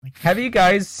Have you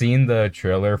guys seen the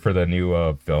trailer for the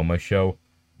new Velma show?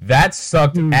 That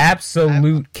sucked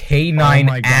absolute canine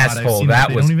asshole.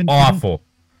 That was awful.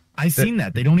 I've seen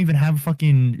that. They don't even have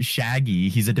fucking Shaggy.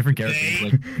 He's a different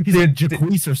character. He's like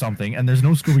Jaquise or something, and there's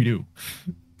no Scooby-Doo.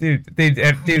 Dude,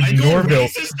 Norville.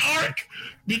 Racist arc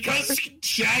because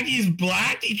Shaggy's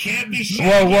black. He can't be Shaggy.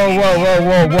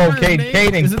 Whoa,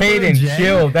 Caden,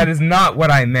 chill. That is not what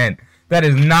I meant. That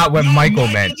is not what Michael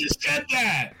meant. Just said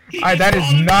that. That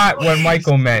is not what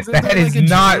Michael meant. That is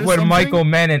not what Michael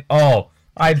meant at all.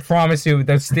 I promise you,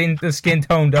 the skin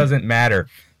tone doesn't matter.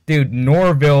 Dude,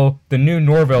 Norville, the new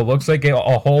Norville looks like a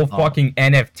whole fucking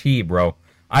NFT, bro.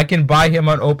 I can buy him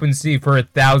on OpenSea for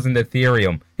 1,000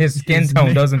 Ethereum. His skin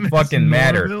tone doesn't fucking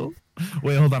matter.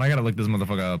 Wait, hold on. I gotta look this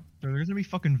motherfucker up. There's gonna be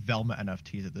fucking Velma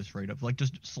NFTs at this rate of like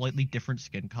just slightly different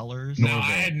skin colors. No,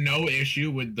 I had no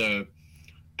issue with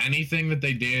anything that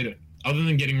they did other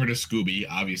than getting rid of Scooby.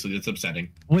 Obviously, that's upsetting.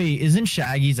 Wait, isn't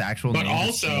Shaggy's actual name? But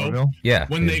also,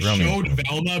 when they showed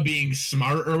Velma being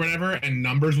smart or whatever, and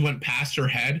numbers went past her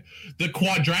head, the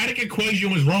quadratic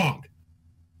equation was wrong.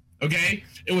 Okay,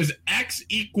 it was x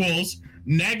equals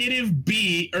negative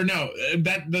b, or no,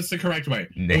 that's the correct way.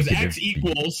 It was x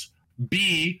equals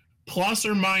b plus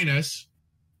or minus.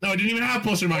 No, it didn't even have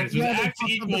plus or minus. It was x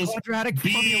equals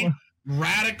b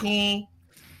radical.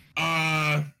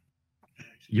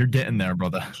 You're getting there,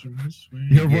 brother.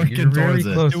 You're working towards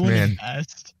it. Close, man.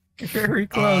 Very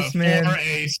close, man.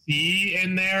 4AC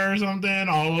in there or something,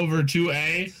 all over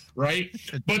 2A, right?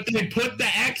 But they put the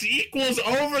X equals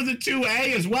over the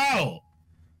 2A as well.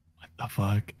 What the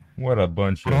fuck? What a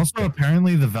bunch of... Also,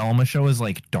 apparently the Velma show is,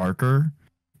 like, darker.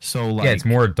 So, like... Yeah, it's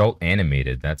more adult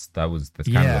animated. That's kind of the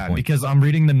point. Yeah, because I'm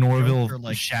reading the Norville...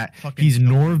 he's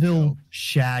Norville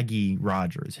Shaggy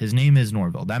Rogers. His name is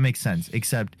Norville. That makes sense.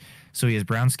 Except, so he has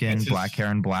brown skin, black hair,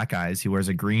 and black eyes. He wears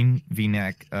a green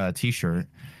V-neck t-shirt.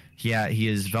 Yeah, he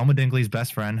is Velma Dinkley's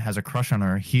best friend, has a crush on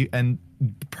her. And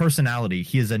personality,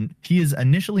 he is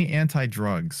initially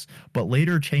anti-drugs, but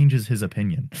later changes his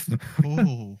opinion.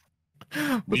 Ooh.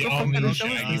 We all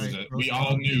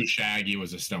knew Shaggy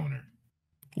was a stoner.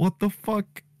 What the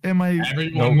fuck am I?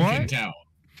 Everyone can tell.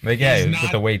 Like, yeah,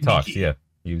 with the way he talks, yeah.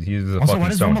 He was a also, fucking why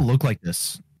does stoner. Velma look like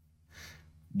this?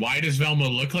 Why does Velma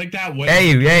look like that?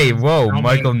 Hey, whoa,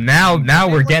 Michael. Now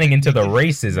we're getting into the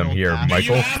racism here, Michael. Do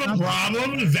you have a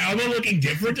problem with Velma looking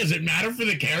different? Does it matter for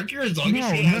the character as long as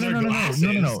she has her glasses?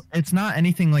 No. It's not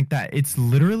anything like that. It's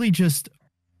literally just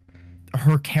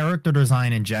her character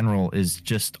design in general is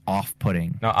just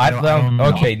off-putting. No,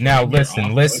 okay. Now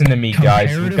listen to me, guys.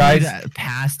 To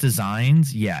past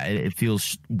designs, yeah, it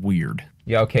feels weird.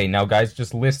 Yeah, okay. Now, guys,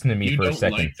 just listen to me for a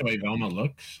second. You don't like the way Velma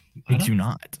looks? I do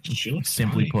not. She looks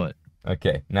simply funny. put.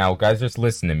 Okay, now, guys, just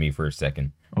listen to me for a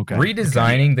second. Okay.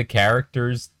 Redesigning the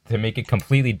characters to make it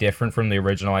completely different from the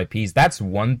original IPs, that's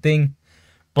one thing.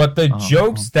 But the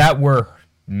jokes that were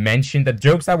mentioned, the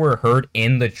jokes that were heard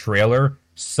in the trailer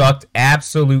sucked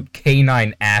absolute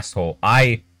canine asshole.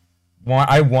 I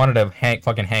wanted to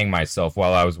hang myself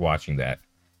while I was watching that.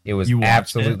 It was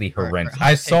absolutely horrendous.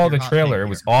 I saw the trailer. It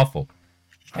was awful.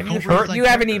 You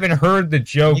haven't even heard the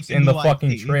jokes in the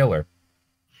fucking trailer.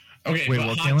 Okay, wait,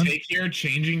 but hot take here,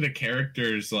 changing the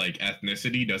character's like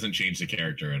ethnicity doesn't change the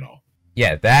character at all.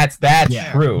 Yeah, that's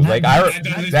true. Like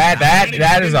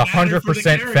that is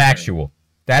 100% factual.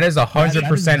 That is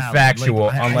 100% factual,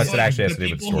 unless it actually has to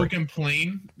do with the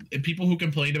story. People who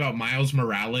complained about Miles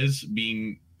Morales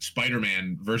being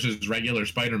Spider-Man versus regular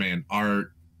Spider-Man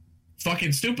are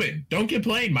fucking stupid. Don't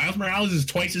complain. Miles Morales is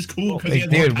twice as cool because he has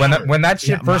more power. When that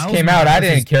shit first came out, I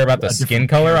didn't care about the skin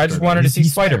color. I just wanted to see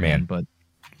Spider-Man. But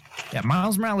yeah,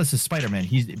 Miles Morales is Spider-Man.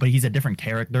 He's a different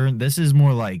character. This is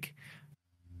more like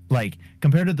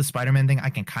compared to the Spider-Man thing, I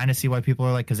can kind of see why people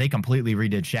are like, because they completely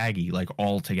redid Shaggy like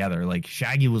all together. Like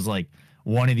Shaggy was like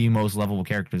one of the most lovable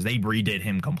characters. They redid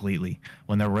him completely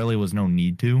when there really was no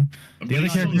need to. The other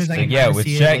characters, with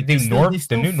Shaggy,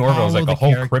 the new Norville is like a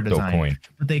whole crypto coin.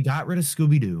 But they got rid of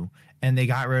Scooby-Doo and they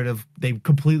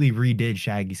completely redid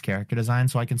Shaggy's character design.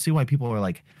 So I can see why people are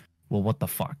like, well, what the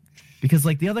fuck? Because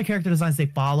like the other character designs, they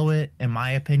follow it. In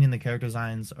my opinion, the character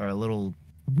designs are a little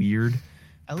weird.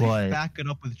 At least back it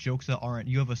up with jokes that aren't.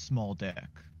 You have a small dick.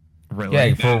 Really?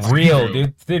 Yeah, for real,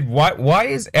 dude. Why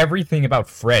is everything about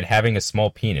Fred having a small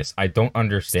penis? I don't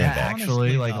understand that.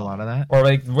 Actually, like a lot of that. Or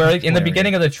like in the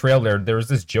beginning of the trailer, there was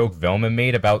this joke Velma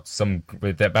made about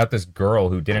this girl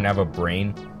who didn't have a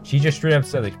brain. She just straight up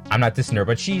said, like, I'm not dissing her,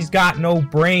 but she's got no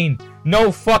brain.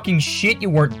 No fucking shit, you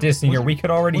weren't dissing her. We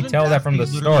could already tell that from the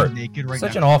start.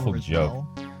 Such an awful joke.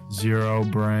 Zero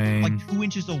brain. Like 2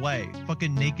 inches away.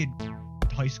 Fucking naked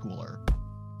high schooler.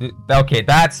 Okay,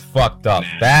 that's fucked up.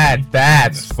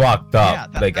 That's fucked up.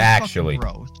 Yeah, like, that's actually.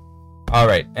 gross.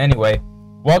 Alright, anyway.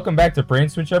 Welcome back to Brain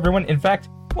Switch, everyone. In fact,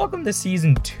 welcome to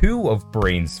Season 2 of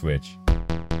Brain Switch.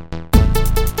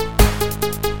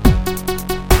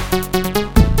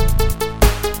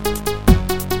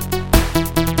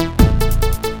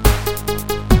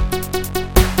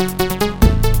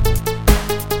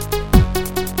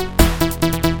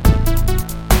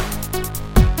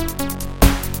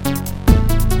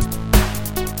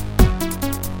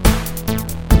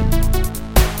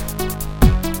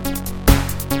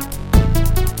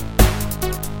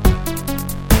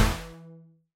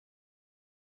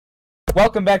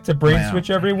 Welcome back to Brain Switch,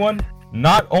 everyone.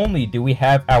 Not only do we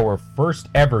have our first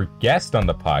ever guest on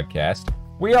the podcast,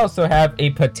 we also have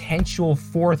a potential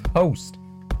fourth host.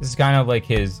 This is kind of like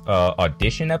his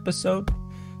audition episode.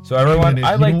 So everyone,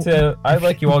 I'd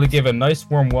like you all to give a nice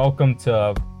warm welcome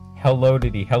to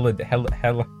Helodity.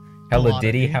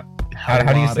 Helodity.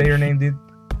 How do you say your name, dude?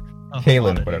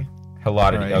 Kaylin, whatever.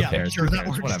 Helodity. Right, okay. Yeah, sure, that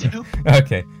works too.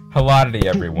 Okay. Helodity,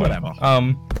 everyone.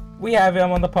 Whatever. We have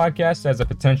him on the podcast as a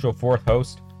potential fourth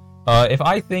host. If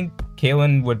I think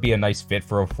Kalen would be a nice fit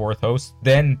for a fourth host,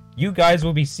 then you guys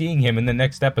will be seeing him in the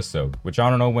next episode, which I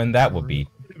don't know when that will be.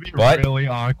 It'd be really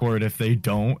awkward if they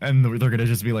don't, and they're gonna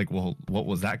just be like, "Well, what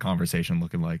was that conversation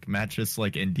looking like?" Matt just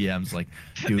like in DMs, like,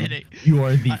 "Dude, you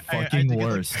are the fucking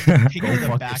worst." Take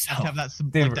the back, have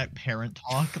that parent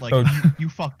talk. Like, you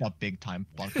fucked up big time.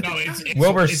 No,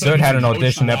 Wilbur Soot had an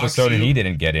audition episode and he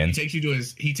didn't get in. He takes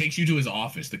you to his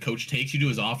office. The coach takes you to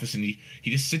his office and he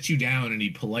just sits you down and he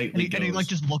politely and he like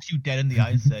just looks you dead in the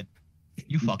eye and said,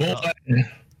 "You fucked up.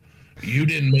 You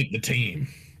didn't make the team.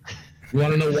 You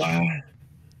want to know why?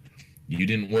 You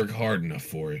didn't work hard enough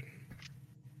for it.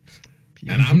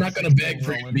 And I'm not going to beg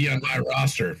for you to be on my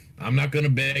roster. I'm not going to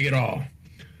beg at all.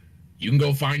 You can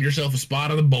go find yourself a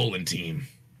spot on the bowling team."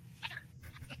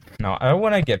 Now, I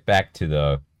want to get back to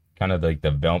the kind of like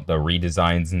the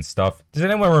redesigns and stuff. Does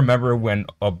anyone remember when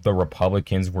the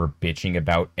Republicans were bitching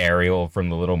about Ariel from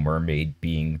The Little Mermaid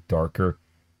being darker?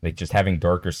 Like, just having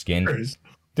darker skin?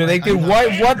 What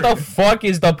the fuck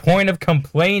is the point of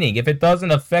complaining? If it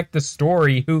doesn't affect the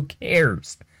story, who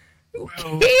cares? Who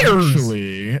cares?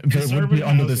 Actually, they would be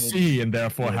under the sea and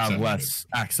therefore have less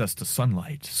access to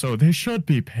sunlight. So they should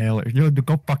be paler.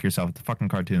 Go fuck yourself with the fucking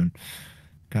cartoon.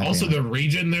 God also, the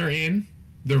region they're in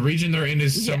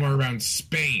is somewhere around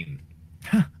Spain.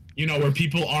 You know, where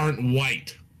people aren't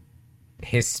white.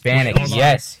 Hispanic,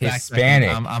 yes, Hispanic.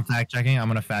 I'm fact checking. I'm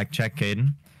gonna fact check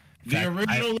Caden. The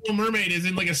original Little Mermaid is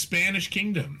in like a Spanish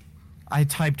kingdom. I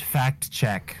typed fact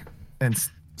check and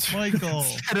Michael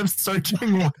instead of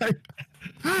searching why.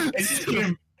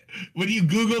 When you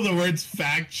Google the words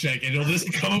fact check, it'll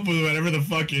just come up with whatever the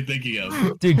fuck you're thinking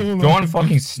of. Dude, go on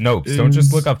fucking Snopes. Don't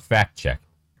just look up fact check.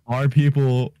 Are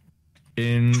people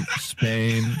in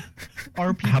Spain?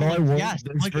 Are people? How do I work? Yes,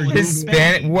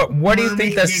 Hispanic. What do you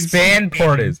think the span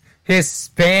part is?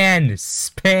 Hispanic.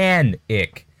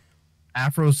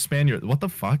 Afro-Spaniard. What the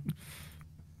fuck?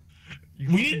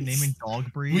 Naming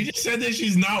dog breeds. We just said that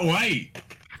she's not white.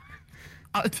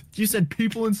 You said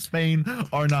people in Spain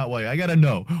are not white. I gotta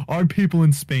know. Are people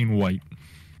in Spain white?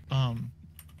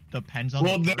 Depends on.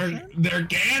 Well, there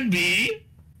can be.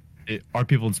 Are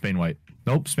people in Spain white?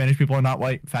 Nope. Spanish people are not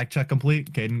white. Fact check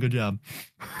complete. Caden, good job.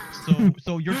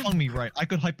 So you're telling me, right? I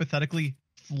could hypothetically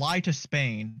fly to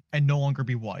Spain and no longer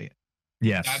be white.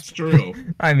 Yes, that's true.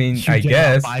 I mean, I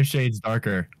guess 5 shades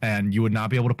darker, and you would not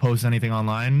be able to post anything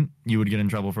online. You would get in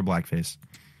trouble for blackface.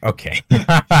 Okay.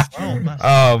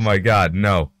 Oh my god,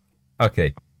 no.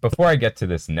 Okay, before I get to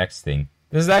this next thing,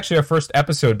 this is actually our first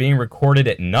episode being recorded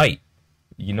at night.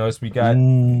 You notice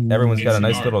everyone's got a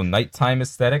nice little nighttime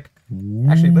aesthetic.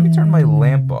 Actually, let me turn my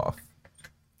lamp off.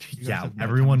 Yeah,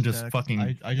 everyone just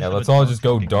fucking. Let's all just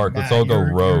go dark. Let's all go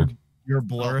rogue. Your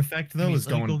blur effect though is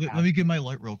going. Let me get my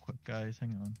light real quick, guys.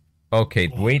 Hang on. Okay,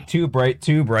 wait, too bright.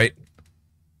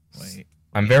 Wait.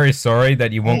 I'm very sorry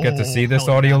that you won't get to see this,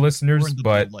 audio listeners,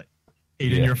 but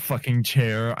in your fucking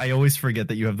chair. I always forget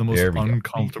that you have the most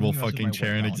uncomfortable fucking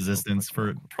chair in existence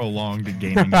for prolonged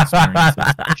gaming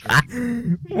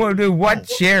experiences. Well, dude, what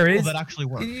chair is? That actually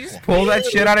works. Did you just pull that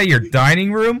shit out of your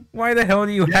dining room? Why the hell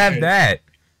do you have that?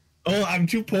 Oh, I'm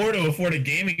too poor to afford a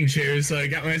gaming chair, so I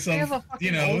got myself,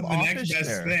 the next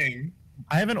best thing.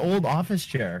 I have an old office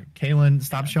chair. Kaylin,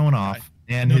 stop showing off.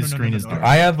 And his screen is dark.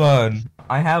 I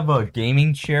have a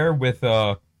gaming chair with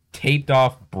a taped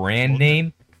off brand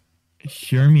name.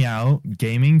 Hear me out.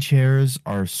 Gaming chairs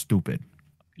are stupid.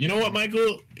 You know what,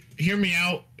 Michael? Hear me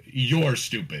out. You're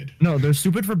stupid. No, they're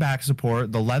stupid for back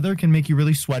support. The leather can make you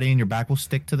really sweaty and your back will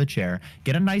stick to the chair.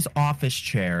 Get a nice office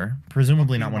chair,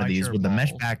 presumably not one of these, with the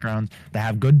mesh backgrounds that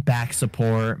have good back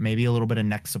support, maybe a little bit of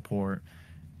neck support.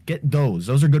 Get those.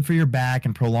 Those are good for your back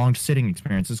and prolonged sitting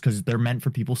experiences because they're meant for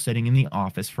people sitting in the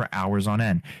office for hours on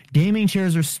end. Gaming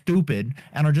chairs are stupid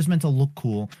and are just meant to look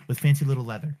cool with fancy little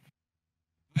leather.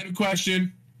 I have a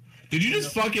question. Did you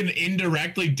just fucking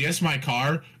indirectly diss my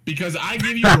car? Because I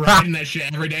give you a ride in that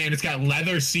shit every day and it's got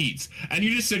leather seats. And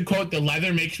you just said, quote, the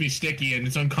leather makes me sticky and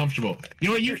it's uncomfortable. You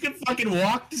know what? You can fucking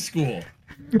walk to school.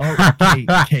 Okay,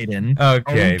 Caden.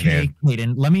 Okay, man.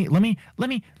 Caden.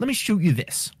 Let me shoot you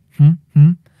this.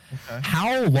 Okay.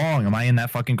 How long am I in that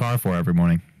fucking car for every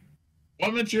morning?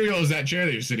 What material is that chair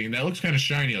that you're sitting in? That looks kind of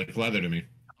shiny, like leather to me.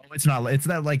 Oh, it's not. It's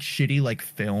that like shitty like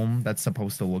film that's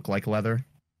supposed to look like leather,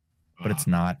 but it's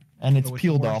not, and it's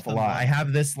peeled off a lot. I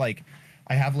have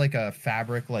a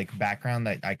fabric like background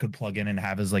that I could plug in and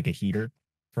have as like a heater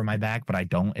for my back, but I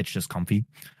don't. It's just comfy.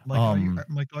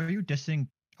 Like, are you dissing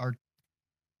our?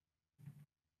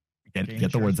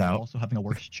 Get the words out. Also having a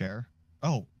worse chair.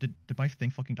 Oh, did my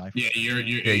thing fucking die? Yeah,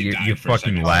 you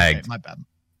fucking lagged. Okay, my bad.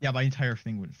 Yeah, my entire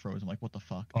thing went froze. I'm like, what the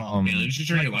fuck? Man, you should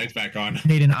turn your lights back on.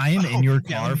 Hayden, I am in your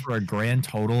car for a grand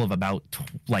total of about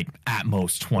at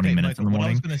most 20 minutes in the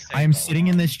morning. I am sitting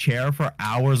in this chair for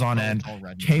hours on end.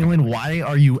 Kaylin, why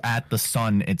are you at the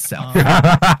sun itself?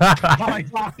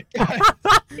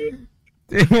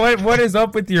 What is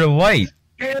up with your light?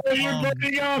 Kaylin, you're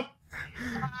burning up.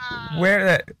 Where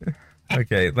that?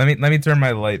 Okay, let me turn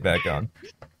my light back on.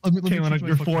 Kaylin,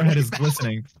 your forehead is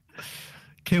glistening.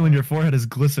 Kaylin, your forehead is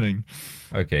glistening.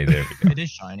 Okay, there we go. It is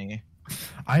shiny.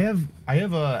 I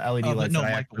have a LED light that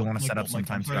I actually want to set up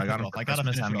sometime too. I got them for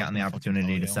Christmas. I haven't gotten the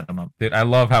opportunity to set them up. Dude, I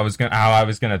love how I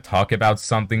was gonna talk about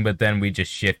something, but then we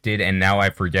just shifted, and now I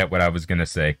forget what I was gonna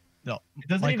say. No, it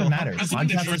doesn't even matter.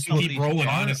 Keep rolling,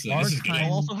 honestly. We're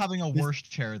also having a worse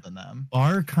chair than them.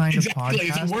 Our kind of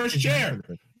podcast. It's a worse chair.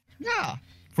 Yeah.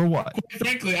 For what? Quite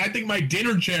frankly, I think my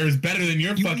dinner chair is better than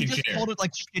your fucking chair. You just called it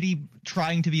like shitty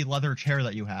trying to be leather chair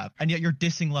that you have, and yet you're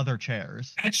dissing leather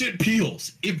chairs. That shit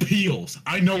peels. It peels.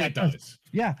 I know it does.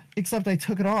 Yeah, except I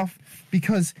took it off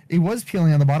because it was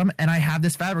peeling on the bottom, and I have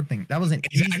this fabric thing. That was an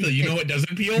exactly. You know what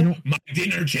doesn't peel? My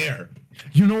dinner chair.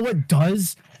 You know what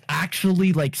does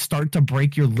actually like start to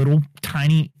break your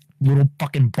tiny little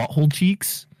fucking butthole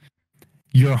cheeks?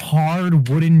 Your hard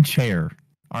wooden chair.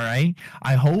 All right.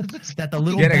 I hope that the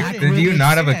little did you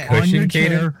not have a cushion,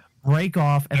 Kaden? Break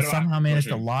off and somehow manage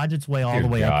to lodge its way all the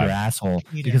way up your asshole.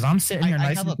 Because I'm sitting here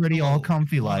nice and pretty, all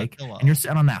comfy like, and you're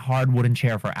sitting on that hard wooden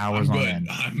chair for hours on end.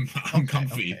 I'm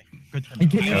comfy.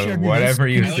 Okay. Whatever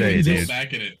you say, dude.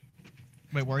 Back in it.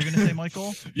 Wait, what are you gonna say,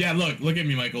 Michael? Yeah, look at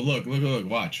me, Michael. Look,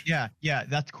 watch. Yeah,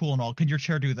 that's cool and all. Could your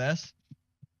chair do this?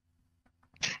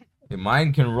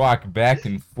 Mine can rock back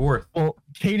and forth. Well,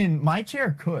 Kaden, my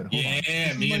chair could.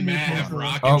 Yeah, me and Matt have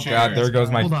rocking chairs. Oh god, there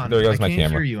goes my camera. I can't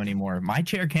hear you anymore. My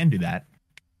chair can do that.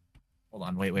 Hold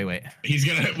on, wait. He's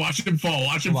gonna watch him fall.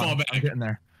 Watch him fall back. I'm getting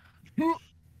there.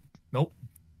 Nope.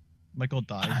 Michael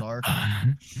dies. Out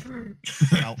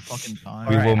fucking time.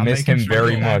 We will miss him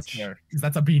very much.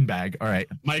 That's a beanbag. All right.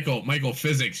 Michael,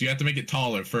 physics. You have to make it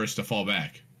taller first to fall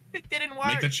back. It didn't work.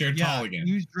 Make the chair tall again.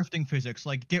 Use drifting physics.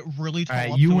 Like, get really tall. All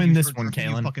right, you win this one,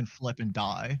 Kaylin. You fucking flip and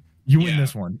die. You win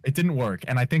this one. It didn't work,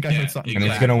 and I think I heard something. And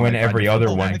he's gonna win every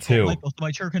other one too. So my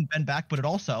chair can bend back, but it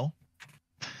also.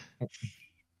 But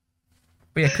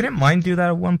yeah, couldn't mine do that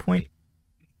at one point?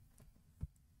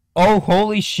 Oh,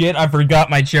 holy shit! I forgot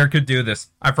my chair could do this.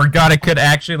 I forgot it could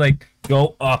actually like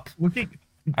go up.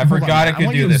 I forgot it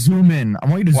could do this. Zoom in. I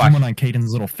want you to zoom in on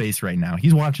Caden's little face right now.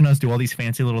 He's watching us do all these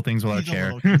fancy little things with our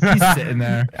chair. He's sitting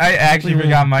there. I actually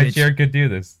forgot my chair could do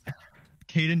this.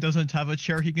 Caden doesn't have a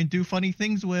chair he can do funny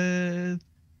things with.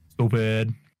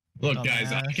 Stupid. Look,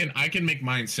 guys, I can make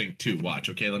mine sync too. Watch,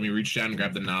 okay? Let me reach down and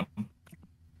grab the knob.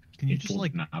 Can you just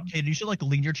like, Caden, you should like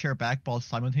lean your chair back while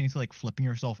simultaneously like flipping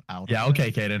yourself out. Yeah,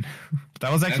 okay, Caden.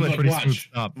 That was actually pretty smooth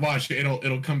stuff. Watch,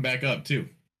 it'll come back up too.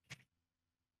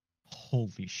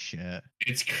 Holy shit.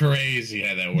 It's crazy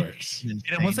how that works.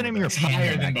 What's the name of your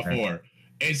higher than before.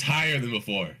 It's higher than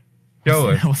before.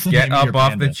 Go, get up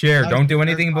off the chair. Don't do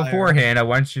anything beforehand. I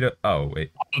want you to... Oh,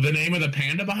 wait. Oh, the name of the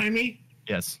panda behind me?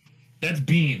 Yes. That's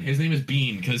Bean. His name is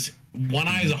Bean, because one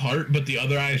eye is a heart, but the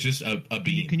other eye is just a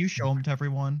bean. Can you show him to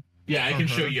everyone? Yeah, I can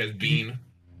show you guys Bean.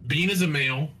 Bean is a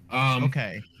male.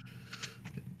 Okay.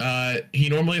 He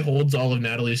normally holds all of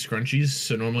Natalie's scrunchies,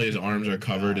 so normally his arms are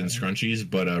covered in scrunchies,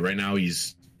 but right now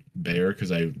he's bare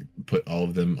because I put all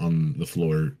of them on the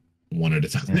floor one at a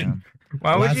time. Yeah.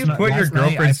 Why would you put your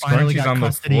girlfriend's scrunchies on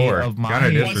the floor? Kind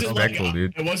of disrespectful,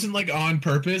 dude. It wasn't like on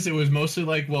purpose. It was mostly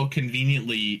like, well,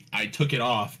 conveniently, I took it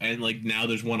off, and like now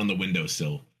there's one on the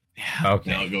windowsill. Yeah.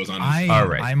 Okay. Now it goes on. All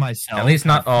right. I myself, at least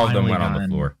not all of them went on the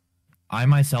floor. I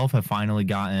myself have finally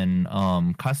gotten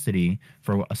custody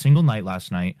for a single night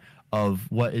last night of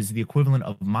what is the equivalent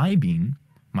of my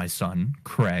son,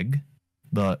 Craig,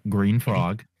 the green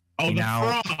frog. Oh, the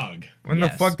frog! When the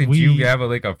fuck did you have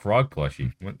a frog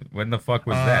plushie? When the fuck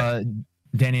was that?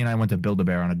 Danny and I went to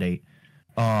Build-A-Bear on a date.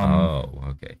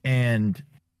 Okay. And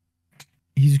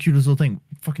he's the cutest little thing.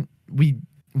 We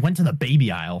went to the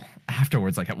baby aisle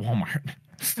afterwards, like at Walmart,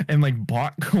 and like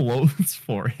bought clothes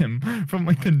for him from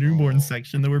like the newborn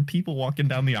section. There were people walking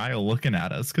down the aisle looking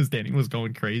at us because Danny was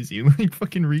going crazy, like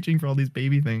fucking reaching for all these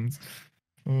baby things.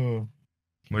 Oh.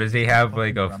 What does he have,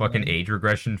 like a fucking age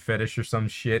regression fetish or some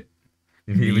shit?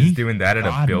 He was doing that at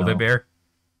a Build-A-Bear?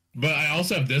 But I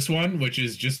also have this one, which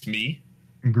is just me.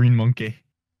 Green monkey.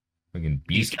 Fucking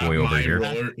Beast Boy over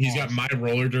here. He's got my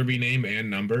roller derby name and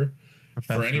number.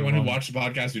 For anyone who watched the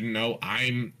podcast who didn't know,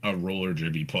 I'm a roller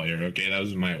derby player, okay? That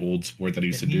was my old sport that I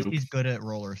used to do. He's good at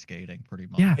roller skating, pretty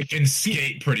much. Yeah. I can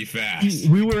skate pretty fast.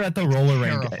 We were at the roller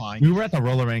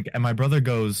rink. And my brother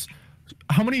goes,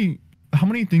 how many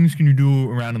things can you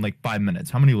do around in like 5 minutes?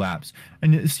 How many laps?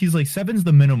 And he's like, 7's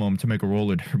the minimum to make a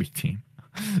roller derby team.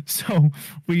 So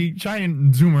we try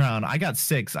and zoom around. I got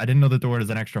 6. I didn't know that there was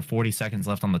an extra 40 seconds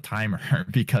left on the timer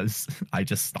because I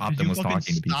just stopped and was talking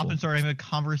to people. Stop and start having a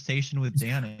conversation with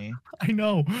Danny. I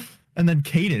know. And then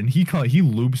Caden, he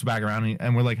loops back around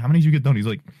and we're like, how many did you get done? He's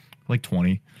like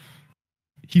 20.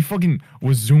 He fucking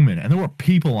was zooming and there were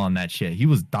people on that shit. He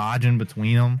was dodging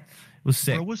between them. It was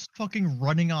sick. Bro was fucking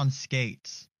running on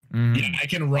skates. Mm-hmm. Yeah, I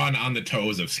can run on the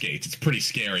toes of skates. It's pretty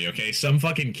scary, okay? Some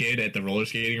fucking kid at the roller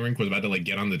skating rink was about to like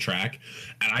get on the track,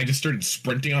 and I just started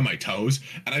sprinting on my toes,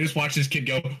 and I just watched this kid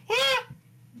go, ah!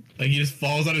 Like he just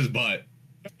falls on his butt.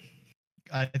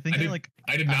 I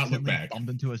did not look back. Bumped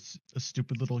into a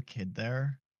stupid little kid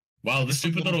there. Wow, the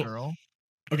stupid little girl.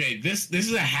 Okay, this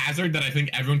is a hazard that I think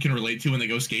everyone can relate to when they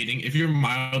go skating. If you're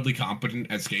mildly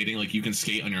competent at skating, like you can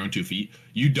skate on your own 2 feet,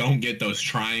 you don't get those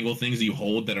triangle things that you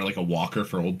hold that are like a walker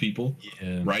for old people,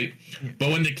 right? Yeah.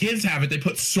 But when the kids have it, they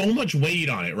put so much weight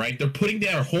on it, right? They're putting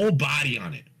their whole body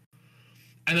on it.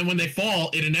 And then when they fall,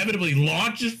 it inevitably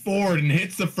launches forward and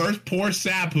hits the first poor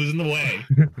sap who's in the way.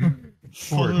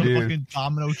 Poor dude. Fucking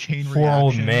domino chain poor reaction.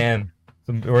 Old man.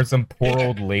 Some poor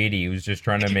old lady who's just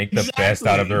trying to make the best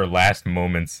out of her last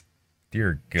moments.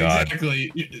 Dear God.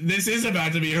 Exactly. This is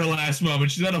about to be her last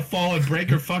moment. She's gonna fall and break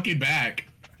her fucking back.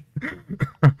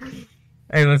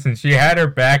 Hey, listen, she had her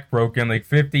back broken like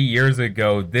 50 years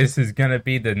ago. This is gonna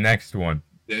be the next one.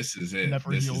 This is it.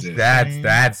 This is it.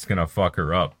 That's gonna fuck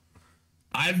her up.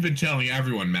 I've been telling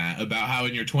everyone, Matt, about how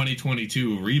in your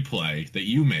 2022 replay that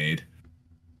you made,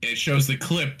 it shows the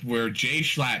clip where Jay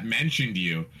Schlatt mentioned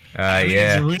you. Yeah.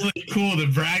 It's really cool to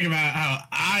brag about how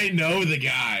I know the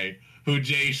guy who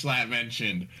Jay Schlatt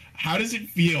mentioned. How does it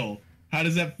feel? How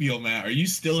does that feel, Matt? Are you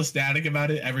still ecstatic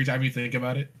about it every time you think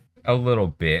about it? A little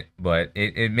bit, but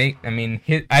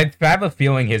I have a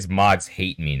feeling his mods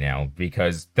hate me now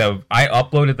because I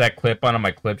uploaded that clip onto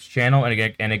my clips channel and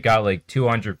it got like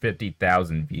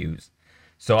 250,000 views.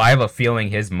 So I have a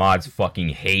feeling his mods fucking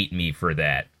hate me for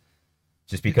that.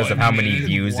 Just because of how many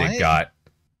views it got.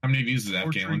 How many views is that,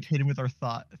 Galen? Hitting with our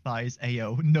thighs.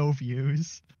 Ayo, no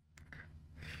views.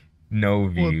 No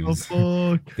views. What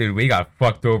the fuck? Dude, we got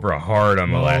fucked over hard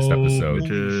on the last episode.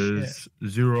 Bitches.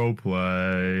 0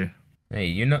 play.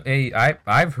 Hey,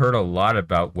 I've heard a lot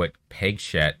about what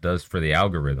PegChat does for the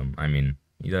algorithm. I mean,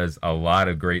 he does a lot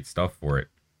of great stuff for it.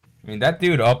 I mean, that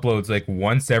dude uploads like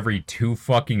once every 2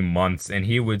 fucking months, and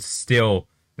he would still...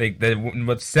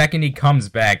 the second he comes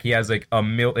back, he has like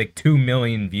 2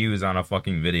 million views on a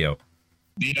fucking video.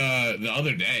 The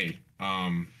other day, a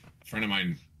friend of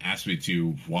mine asked me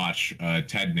to watch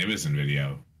Ted Nivison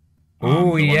video.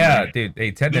 Oh yeah, dude.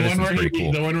 Hey, Ted Nivison's pretty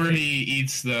cool. The one where he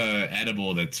eats the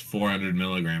edible that's 400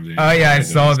 milligrams. Oh yeah, I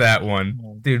saw that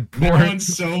one, dude. That one's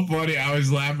so funny. I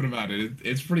was laughing about it.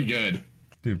 It's pretty good.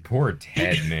 Dude, poor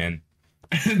Ted, man.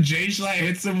 And Jay Schlatt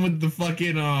hits him with the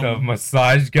fucking the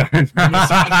massage gun.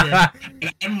 Massager.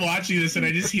 And I'm watching this and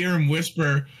I just hear him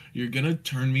whisper, "You're gonna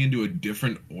turn me into a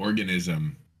different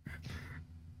organism."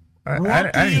 I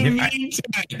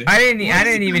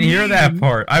didn't even hear that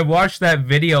part. I watched that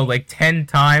video like 10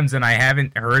 times and I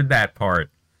haven't heard that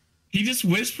part. He just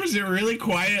whispers it really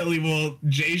quietly while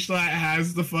Jay Schlatt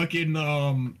has the fucking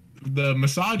the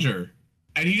massager.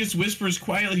 And he just whispers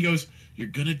quietly, he goes, "You're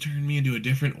gonna turn me into a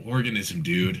different organism,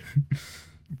 dude."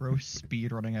 Bro,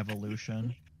 speedrunning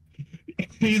evolution.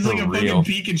 He's like a fucking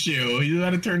Pikachu. He's about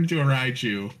to turn into a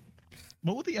Raichu.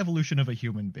 What would the evolution of a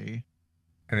human be?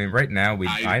 I mean, right now,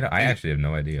 I actually have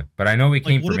no idea. But I know we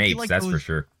came from apes, that's for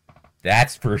sure.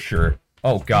 That's for sure.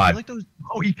 Oh, God. Like those...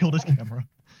 Oh, he killed his camera.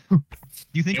 Do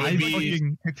you think I'd be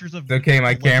looking pictures of... It's okay,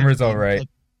 my camera's alright.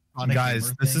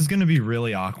 Guys, this is going to be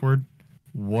really awkward.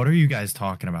 What are you guys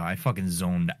talking about? I fucking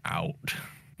zoned out.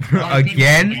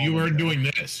 Again? You were doing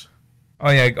this. Oh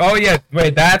yeah.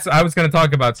 Wait, I was gonna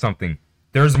talk about something.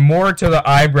 There's more to the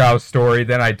eyebrow story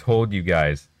than I told you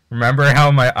guys. Remember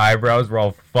how my eyebrows were all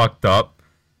fucked up?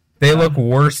 They look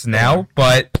worse now,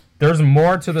 but there's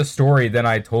more to the story than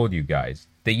I told you guys.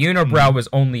 The unibrow was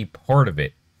only part of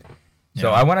it.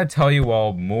 So I want to tell you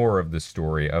all more of the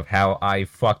story of how I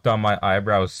fucked on my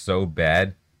eyebrows so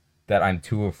bad that I'm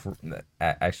too afraid.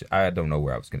 Actually, I don't know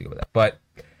where I was gonna go with that, but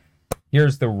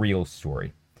here's the real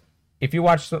story. If you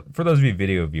watch, for those of you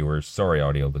video viewers, sorry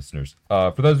audio listeners,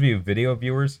 for those of you video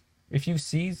viewers, if you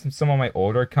see some of my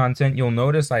older content, you'll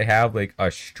notice I have like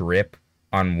a strip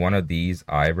on one of these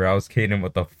eyebrows. Caden,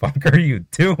 what the fuck are you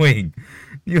doing?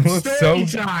 You look Story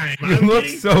so time. you look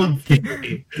so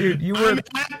dude, you were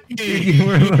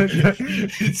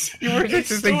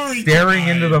just like staring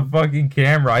into the fucking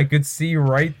camera. I could see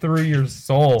right through your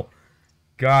soul.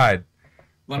 God.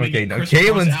 Okay, no,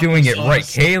 Kaylin's doing it right.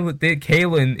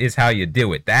 Kaylin is how you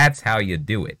do it. That's how you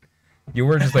do it. You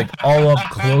were just like all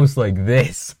up close like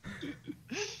this.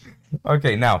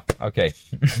 Okay, now, okay.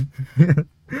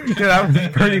 That was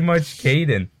pretty much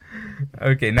Caden.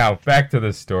 Okay, now back to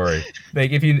the story.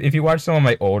 Like, if you watch some of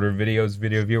my older videos,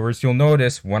 video viewers, you'll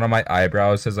notice one of my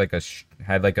eyebrows has like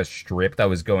had like a strip that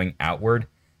was going outward.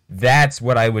 That's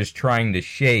what I was trying to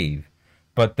shave.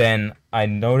 But then I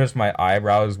noticed my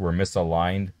eyebrows were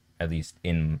misaligned, at least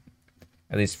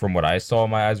from what I saw,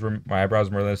 my eyebrows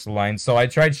were misaligned. So I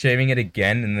tried shaving it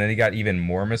again, and then it got even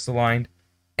more misaligned.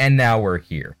 And now we're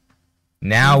here.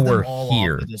 Now we're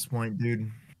here. At this point, dude.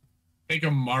 Take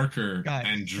a marker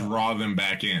and draw them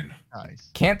back in.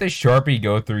 Can't the Sharpie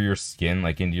go through your skin,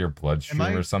 like into your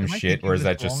bloodstream or some shit, or is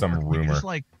that just some rumor? Just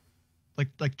like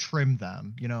trim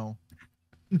them, you know.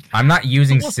 I'm not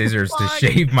using scissors to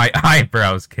shave my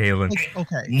eyebrows, Kaylin.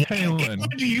 Okay, Kaylin.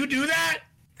 Do you do that?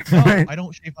 No, I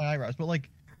don't shave my eyebrows, but like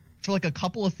for like a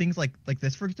couple of things like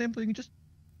this, for example, you can just.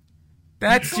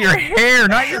 That's your hair,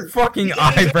 not your fucking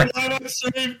eyebrow.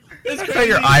 That's not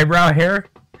your eyebrow hair.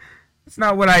 That's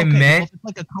not what I meant.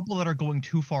 Well, like a couple that are going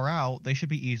too far out, they should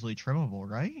be easily trimmable,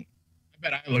 right? I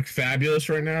bet I look fabulous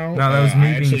right now. No, that was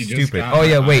me being stupid. Oh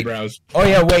yeah, wait. Oh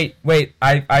yeah, wait.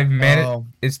 I've managed.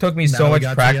 It's took me so much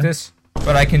practice,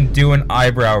 but I can do an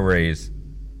eyebrow raise.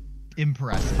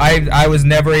 Impressive. I was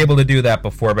never able to do that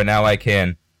before, but now I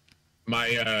can.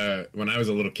 My when I was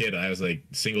a little kid, I was like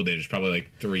single digits, probably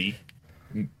like 3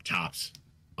 tops.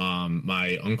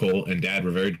 My uncle and dad were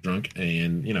very drunk,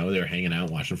 and you know they were hanging out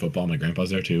watching football. My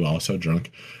grandpa's there too, also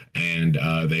drunk, and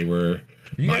they were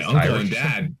my uncle Irish? And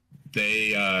dad.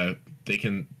 They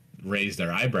can raise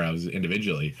their eyebrows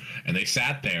individually, and they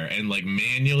sat there and like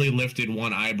manually lifted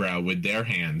one eyebrow with their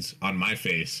hands on my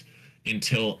face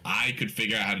until I could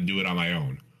figure out how to do it on my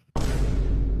own.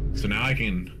 So now I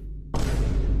can.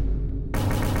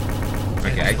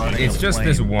 Okay, it's just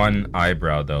this one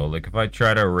eyebrow though. Like if I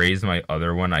try to raise my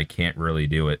other one, I can't really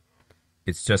do it.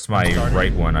 It's just my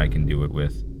right one I can do it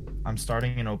with. I'm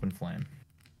starting an open flame.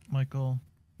 Michael,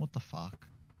 what the fuck?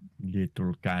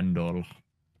 Little candle.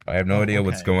 I have no idea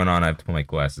what's going on. I have to put my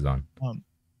glasses on.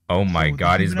 Oh my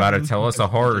god, he's about to tell us a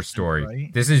horror story.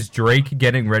 Right? This is Drake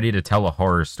getting ready to tell a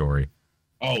horror story.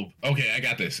 Oh, okay, I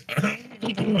got this.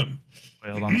 Wait,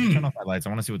 hold on. Turn off my lights. I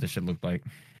want to see what this shit looked like.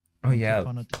 Oh yeah.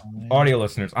 Audio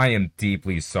listeners, I am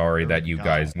deeply sorry that you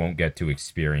guys won't get to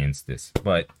experience this.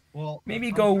 But maybe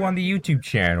go on the YouTube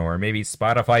channel or maybe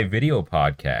Spotify video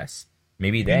podcasts.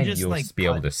 Maybe then you'll be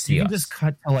able to see us. You can just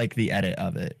cut to like the edit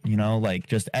of it, you know, like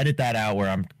just edit that out where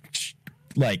I'm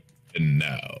like. And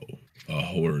now, a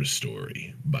horror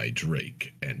story by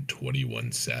Drake and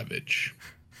 21 Savage.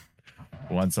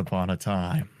 Once upon a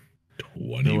time,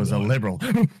 there was a liberal.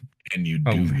 And you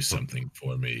do something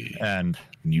for me. And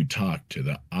you talk to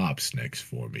the ops next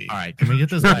for me. All right, can we get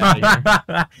this guy out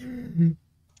of here?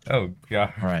 Oh,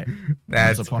 God. All right.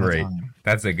 That's great.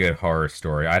 That's a good horror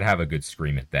story. I'd have a good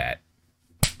scream at that.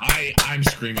 I'm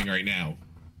screaming right now.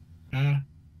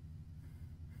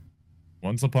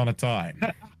 Once upon a time.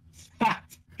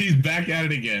 He's back at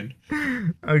it again.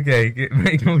 Okay,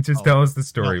 just tell us the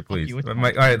story, please. All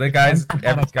right, the guys.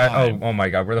 Oh my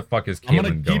God, where the fuck is Caitlin going?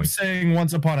 I'm gonna keep saying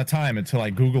 "once upon a time" until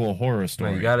I Google a horror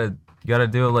story. No, you gotta. You gotta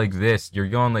do it like this. You're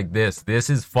going like this. This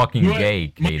is fucking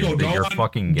gay, Kaden. You're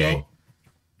fucking gay.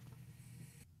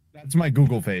 That's my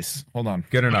Google face. Hold on.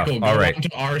 Good enough. Michael, all right. Go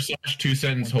to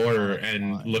r/2sentence horror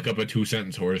and look up a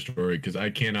 2-sentence horror story because I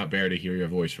cannot bear to hear your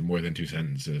voice for more than 2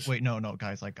 sentences. Wait, no,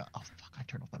 guys. Like, oh fuck, I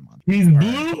turned off my monitor. He's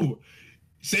blue.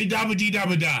 Say dabu dee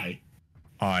dabu die.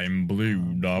 I'm blue.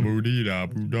 Dabu dee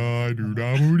dabu die. Do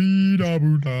dabu dee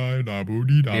dabu die. Dabu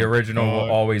dee dabu. The original will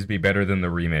always be better than the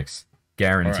remix,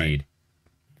 guaranteed. Right.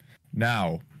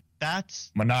 Now,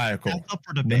 that's maniacal, up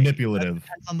for debate. manipulative,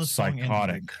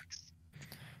 psychotic.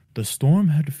 The storm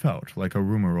had felt like a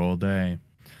rumor all day,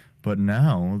 but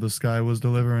now the sky was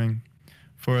delivering.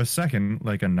 For a second,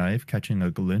 like a knife catching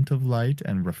a glint of light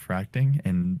and refracting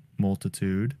in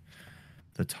multitude,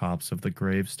 the tops of the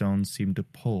gravestones seemed to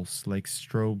pulse like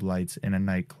strobe lights in a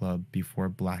nightclub before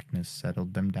blackness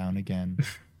settled them down again.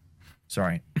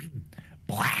 Sorry.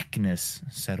 Blackness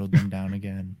settled them down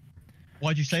again.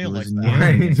 Why'd you say it like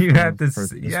that? You have to.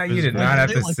 You did not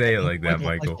have to say it like that,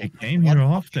 Michael. He came here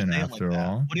often, after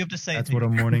all. What do you have to say? That's what a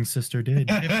morning sister did.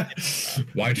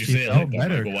 Why'd you say it like that,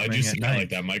 Michael? Why'd you say it like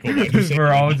that, Michael?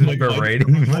 We're all just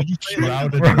berating.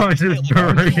 We're all just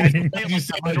berating.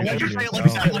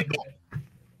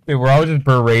 Dude, we're all just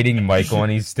berating Michael,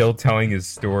 and he's still telling his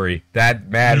story. That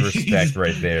mad respect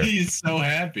right there. He's so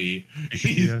happy.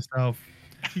 Yourself.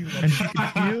 And she could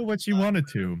feel what she wanted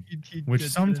to, which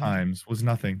sometimes was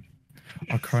nothing.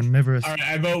 A carnivorous. All right,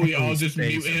 I vote we all just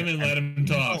mute him and let him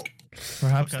talk.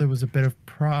 Perhaps there was a bit of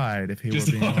pride if he were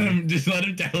being. Just let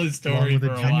him tell his story for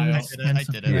a while. I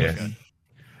did it.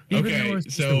 Yeah. Okay,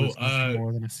 so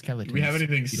more than a skeleton. do we have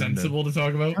anything sensible to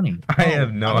talk about? I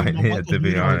have no idea, to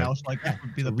be honest. Like, that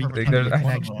would be the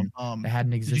It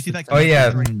hadn't existed. Oh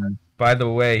yeah. By the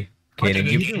way,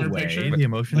 Kaden, the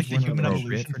emotions weren't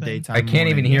appropriate for daytime. I can't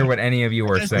even hear what any of you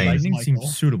are saying. Lightning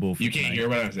seems suitable. You can't hear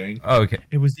what I'm saying. Oh, okay.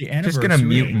 It was the anniversary. Just gonna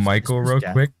mute Michael real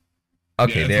quick.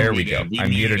 Okay, there we go. I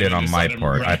muted it on my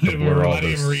part. I have to blur all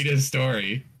this. Read his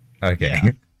story.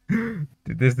 Okay. Dude,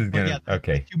 this is gonna.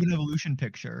 Okay. Human evolution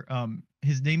picture.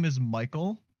 His name is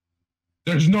Michael.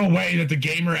 There's no way that the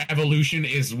gamer evolution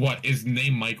is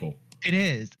named Michael. It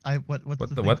is. What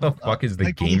the fuck is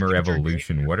the gamer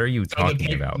evolution? What are you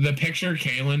talking about? The picture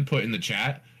Kalen put in the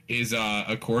chat is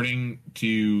according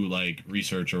to like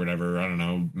research or whatever. I don't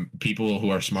know, people who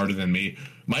are smarter than me.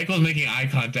 Michael's making eye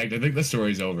contact. I think the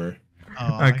story's over.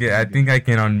 Okay, I think I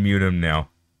can unmute him now.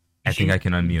 I think I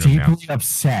can unmute him now. Deeply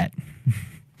upset.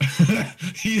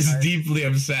 He's deeply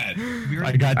upset.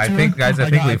 I think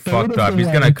we fucked up. He's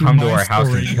gonna come to our house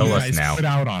and kill us now.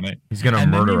 He's gonna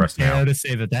murder us now. To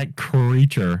say that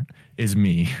creature is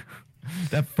me.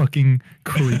 That fucking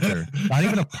creature. Not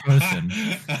even a person.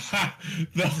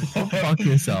 Fuck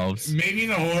yourselves. Maybe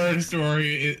the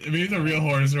real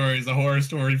horror story is the horror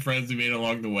story friends we made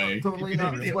along the way. Totally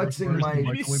not flexing my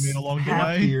we made along the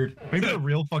way. Maybe the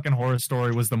real fucking horror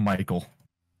story was the Michael.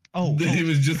 Oh, it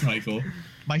was just Michael.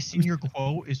 My senior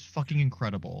quote is fucking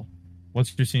incredible.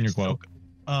 What's your senior quote?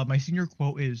 My senior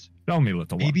quote is, "Tell me,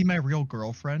 little one. Maybe my real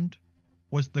girlfriend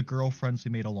was the girlfriends we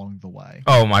made along the way."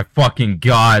 Oh my fucking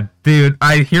god, dude!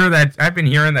 I hear that. I've been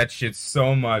hearing that shit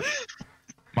so much.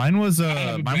 Mine was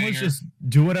just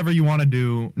do whatever you want to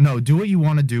do. No, do what you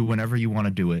want to do whenever you want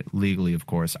to do it, legally, of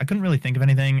course. I couldn't really think of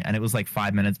anything, and it was like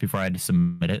 5 minutes before I had to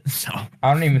submit it. So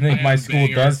I don't even think my school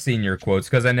does senior quotes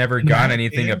because I never got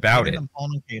anything about it. In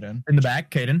the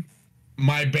back, Kaden.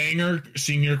 My banger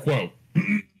senior quote.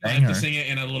 I have to sing it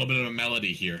in a little bit of a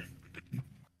melody here.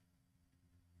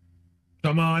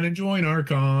 Come on and join our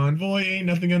convoy. Ain't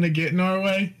nothing gonna get in our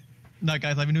way. No,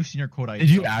 guys, I have a new senior quote. Did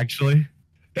you actually?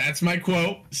 That's my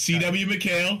quote. C.W.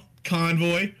 McHale,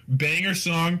 Convoy, banger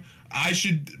song. I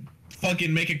should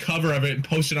fucking make a cover of it and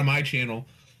post it on my channel.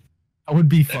 That would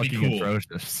be fucking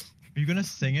atrocious. Are you gonna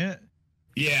sing it?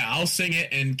 Yeah, I'll sing it,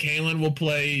 and Kalen will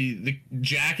play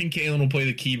Jack and Kalen will play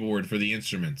the keyboard for the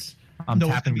instruments. I'm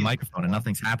tapping the microphone and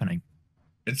nothing's happening.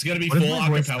 It's gonna be full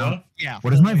acapella. Yeah.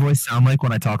 What does my voice sound like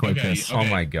when I talk like this? Okay. Oh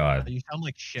my god. You sound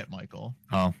like shit, Michael.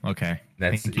 Oh, okay.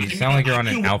 You sound like you're on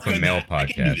an alpha male podcast. I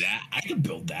can do that. I can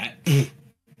build that.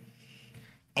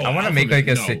 I want to make like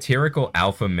a satirical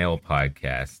alpha male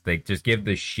podcast. Like just give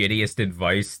the shittiest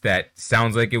advice that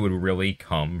sounds like it would really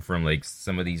come from like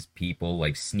some of these people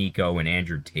like Sneeko and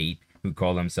Andrew Tate who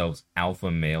call themselves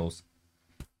alpha males.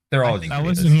 They're all just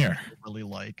listen here. Really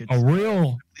like a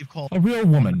real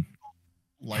woman.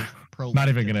 I'm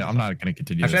not gonna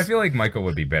continue. Actually, I feel like Michael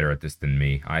would be better at this than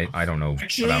me. I don't know.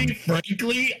 Actually,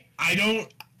 frankly, I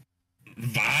don't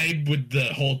vibe with the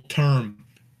whole term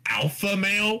alpha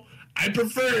male. I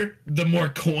prefer the more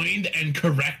coined and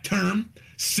correct term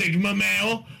Sigma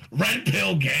male, red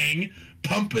pill gang,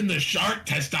 pumping the shark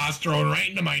testosterone right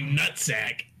into my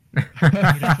nutsack.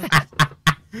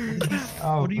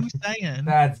 What are you saying?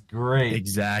 That's great.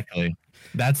 Exactly.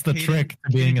 That's the trick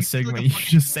to being a Sigma. You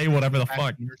just say whatever the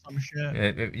fuck.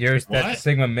 That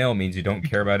Sigma male means you don't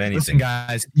care about anything. Listen,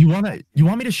 guys, you want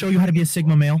me to show you how to be a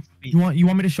Sigma male? You want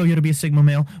me to show you how to be a Sigma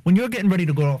male? When you're getting ready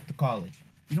to go off to college,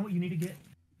 you know what you need to get?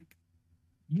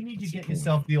 You need to get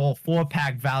yourself the old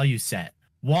 4-pack value set.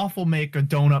 Waffle maker,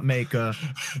 donut maker,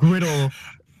 griddle,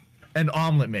 and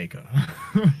omelet maker.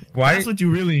 Why? That's what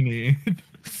you really need.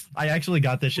 I actually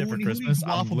got this shit for Christmas.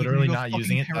 I'm literally not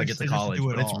using it till I get to college,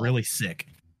 but it's really sick.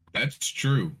 That's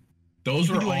true.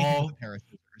 Those were all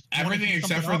everything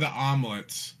except for the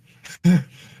omelets.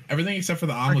 Everything except for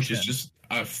the omelets is just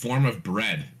a form of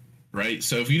bread, right?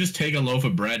 So if you just take a loaf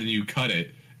of bread and you cut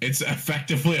it, it's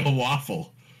effectively a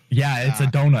waffle. Yeah, it's a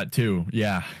donut too.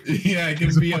 Yeah. Yeah, it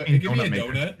can be a donut. You want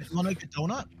to make a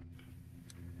donut?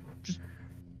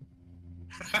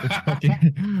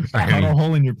 Cut a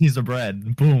hole in your piece of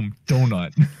bread. Boom,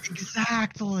 donut.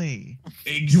 Exactly.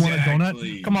 You want a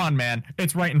donut? Come on, man.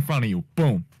 It's right in front of you.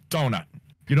 Boom, donut.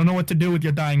 You don't know what to do with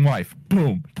your dying wife.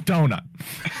 Boom, donut.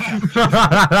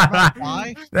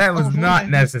 That was not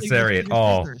necessary at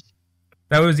all.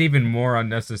 That was even more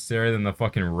unnecessary than the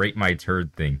fucking rate my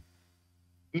turd thing.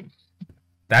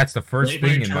 That's the first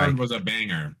thing in my... Rate my turd was a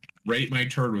banger. Rate my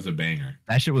turd was a banger.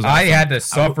 That shit was awesome. I had to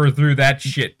suffer through that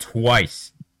shit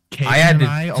twice. I had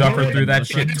to suffer through that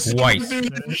shit twice.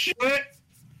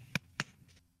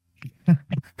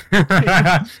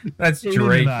 That's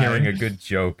Drake hearing a good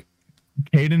joke.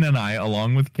 Caden and I,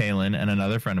 along with Kaylin and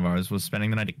another friend of ours, was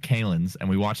spending the night at Kaylin's, and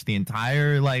we watched the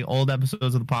entire old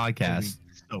episodes of the podcast.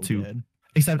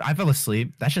 Except I fell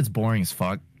asleep. That shit's boring as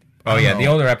fuck. Oh yeah, the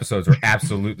older episodes were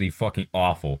absolutely fucking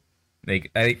awful.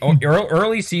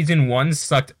 Early season 1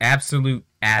 sucked absolute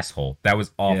asshole. That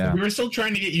was awful. Yeah. We were still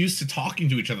trying to get used to talking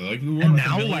to each other. Like we weren't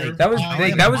familiar. That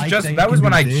was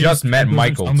when I just met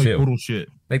Michael too.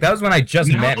 That was when I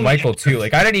just met Michael too.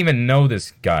 Like I didn't even know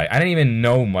this guy. I didn't even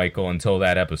know Michael until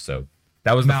that episode.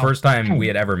 That was the first time we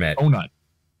had ever met. Donut.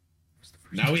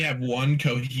 Now we have one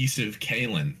cohesive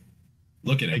Kaylin.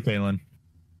 Look at it. Hey, Kaylin.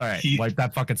 All right, wipe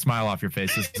that fucking smile off your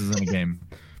face. This isn't a game.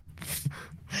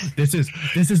 This is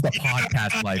the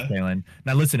podcast life, Kaylin.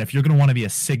 Now listen, if you're gonna want to be a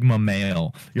Sigma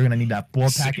male, you're gonna need that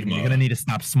 4-pack, and you're gonna need to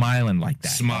stop smiling like that.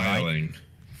 Smiling.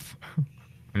 Right?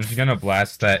 I'm just gonna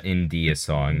blast that India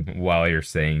song while you're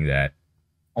saying that.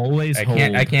 Always. I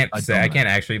can't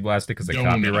actually blast it because of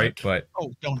copyright. But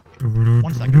don't.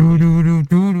 1 second.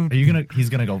 Are you gonna? He's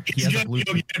gonna go. He's gonna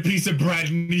go get a piece of bread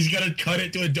and he's gonna cut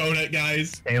it to a donut,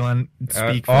 guys. Kaylin,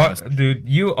 speak for us. Dude,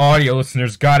 you audio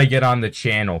listeners gotta get on the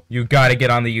channel. You gotta get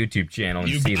on the YouTube channel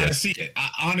and see this. You gotta see it.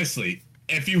 Honestly,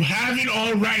 if you haven't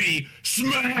already,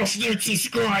 smash that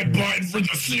subscribe button for the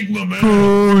Sigma Man.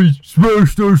 Guys,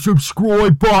 smash the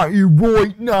subscribe button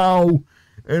right now.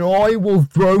 And I will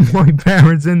throw my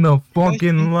parents in the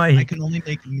fucking lake. I can only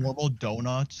make normal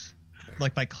donuts,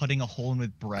 like by cutting a hole in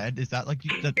with bread. Is that like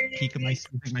the peak of my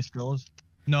skills?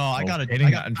 No, I got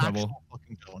in trouble.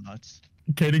 Fucking donuts.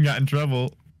 Kaden got in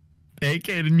trouble. Hey,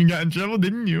 Kaden, you got in trouble,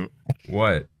 didn't you?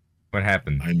 What? What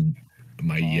happened?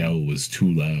 My yell was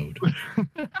too loud.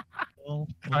 All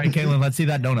right, Kaylin, let's see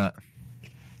that donut.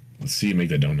 Let's see you make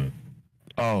that donut.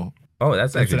 Oh,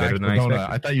 that's actually better than I expected.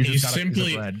 I thought you just got a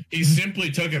piece of bread. He simply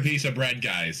took a piece of bread,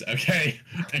 guys, okay?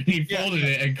 And he folded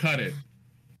it and cut it.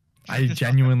 I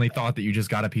genuinely thought that you just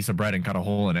got a piece of bread and cut a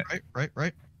hole in it.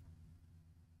 Right.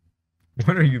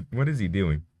 What is he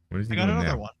doing? What is he doing now? I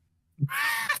got another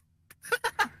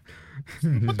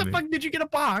one. What the fuck did you get a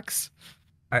box?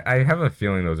 I have a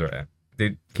feeling those are...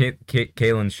 Dude,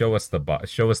 Kaylin, show us the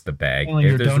bag. Well,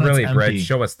 if there's really bread,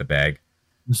 show us the bag.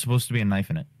 There's supposed to be a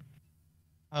knife in it.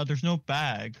 There's no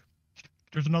bag.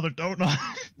 There's another donut.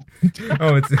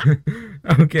 Oh, it's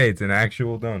okay. It's an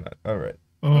actual donut. All right.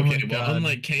 Okay, well,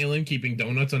 unlike Kaylin keeping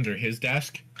donuts under his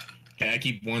desk, okay, I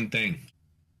keep one thing.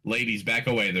 Ladies, back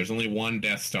away. There's only one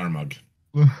Death Star mug.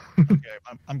 Okay,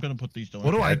 I'm gonna put these donuts.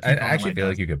 What do I actually feel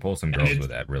like you could pull some girls with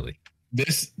that. Really.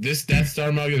 This Death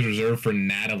Star mug is reserved for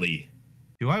Natalie.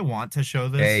 Do I want to show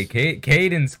this? Hey,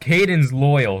 Caden's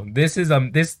loyal. This is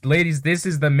ladies. This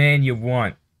is the man you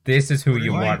want. This is who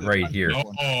you want right here.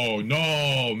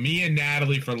 No, me and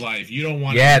Natalie for life. You don't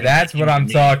want. Yeah, that's what I'm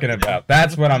talking about.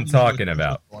 That's what I'm talking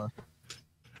about.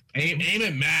 Aim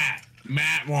at Matt.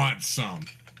 Matt wants some.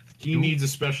 He needs a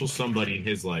special somebody in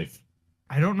his life.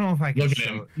 I don't know if I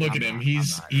can. Look at him.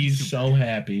 He's so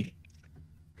happy.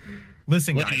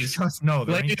 Listen, guys, just know.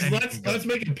 Let's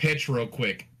make a pitch real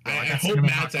quick. I hope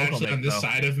Matt's actually on this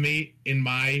side of me in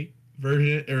my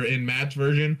version or in Matt's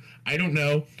version, I don't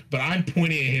know, but I'm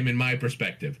pointing at him in my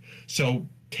perspective. So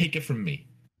take it from me.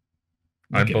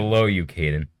 I'm below you,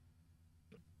 Caden.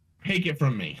 Take it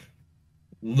from me.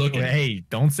 Look at Hey,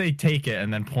 don't say take it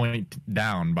and then point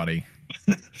down, buddy.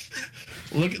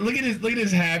 look at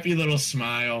his happy little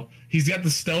smile. He's got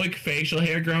the stoic facial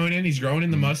hair growing in. He's growing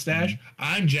in the mustache.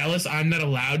 I'm jealous. I'm not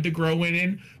allowed to grow it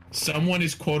in. Someone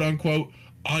is quote unquote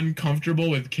uncomfortable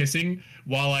with kissing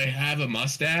while I have a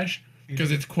mustache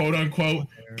because it's quote unquote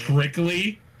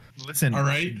prickly. Listen, all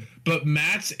right, but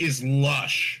Matt's is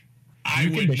lush.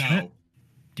 I would know.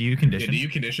 Do you condition? Yeah, do you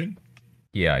condition?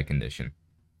 Yeah, I condition.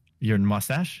 Your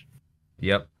mustache?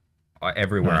 Yep.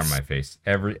 Everywhere on my face.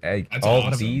 All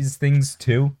awesome. These things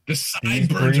too. The these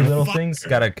pretty little things,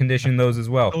 gotta condition those as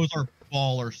well. Those are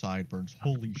baller sideburns.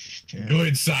 Holy shit.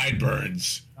 Good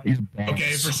sideburns.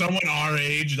 Okay, for someone our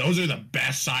age, those are the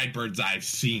best sideburns I've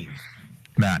seen.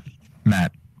 Matt,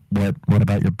 what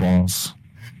about your balls?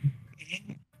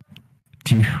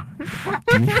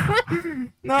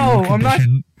 No, I'm not.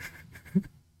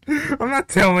 I'm not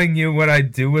telling you what I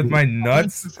do with my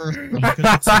nuts. Some of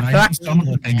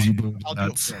the things you do with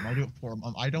nuts. I'll do it for him.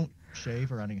 I don't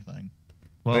shave or anything.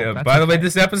 Well, yeah, by the way,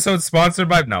 this episode's sponsored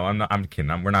by. No, I'm not. I'm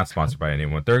kidding. We're not sponsored by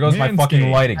anyone. There goes my fucking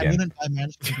light again. I wouldn't buy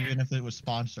Manscaped even if it was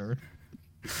sponsored.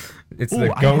 It's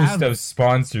the ghost of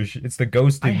sponsorship. It's the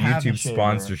ghost of YouTube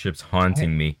sponsorships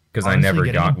haunting me because I never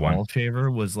got one. Ball shaver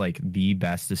was like the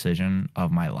best decision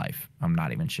of my life. I'm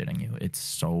not even shitting you. It's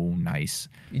so nice.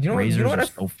 Razors are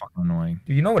so fucking annoying.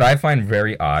 You know what I find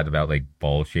very odd about like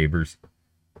ball shavers?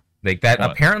 Like that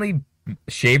apparently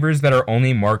shavers that are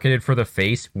only marketed for the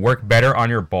face work better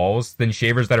on your balls than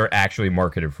shavers that are actually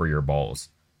marketed for your balls.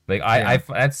 Like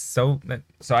that's so.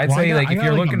 So I'd say like if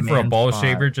you're looking for a ball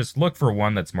shaver, just look for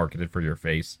one that's marketed for your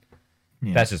face.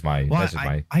 Yeah. That's just my.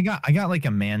 I got like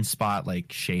a man spot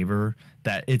like shaver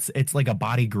that it's like a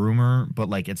body groomer, but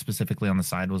like it specifically on the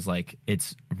side was like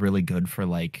it's really good for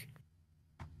like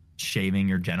shaving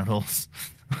your genitals.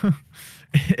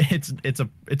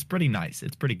 It's pretty nice.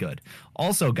 It's pretty good.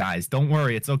 Also, guys, don't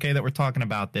worry. It's okay that we're talking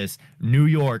about this. New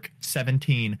York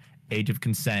 17, age of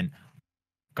consent.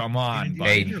 Come on,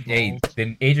 buddy. Hey,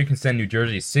 the age of consent in New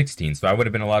Jersey is 16, so I would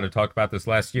have been allowed to talk about this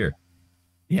last year.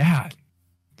 Yeah.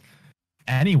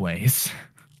 Anyways.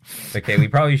 Okay, we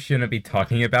probably shouldn't be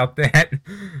talking about that.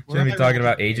 Shouldn't be talking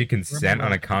about age of consent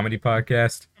on a comedy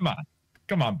podcast.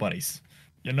 Come on, buddies.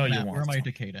 You know you want. Where am I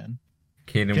to Caden?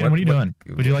 Caden, what are you doing?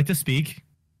 Would you like to speak?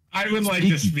 I would like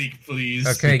to speak, please.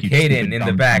 Okay, Caden, in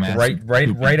the back, right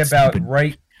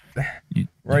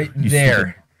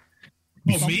there.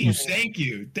 Oh, me? Thank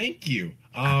you.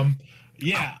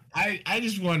 Yeah, I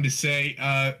just wanted to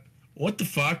say, what the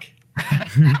fuck?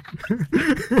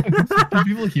 Are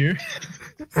people here?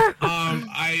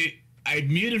 I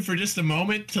muted for just a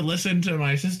moment to listen to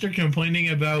my sister complaining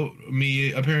about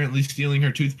me apparently stealing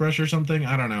her toothbrush or something.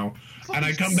 I don't know. And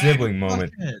I come back. Sibling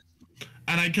moment.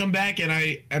 And I come back and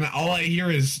all I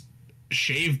hear is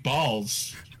shave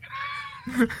balls.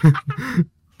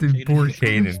 Dude, poor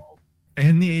Caden.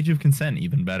 And the age of consent,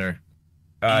 even better.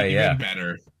 Even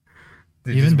better.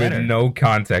 Even better. With no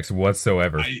context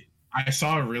whatsoever. I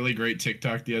saw a really great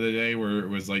TikTok the other day where it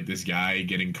was like this guy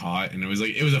getting caught, and it was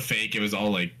a fake. It was all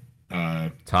like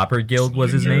Topper Guild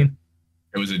was his name.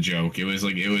 It was a joke. It was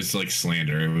like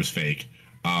slander. It was fake.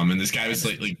 And this guy was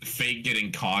like fake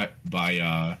getting caught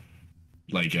by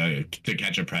To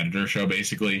Catch a Predator show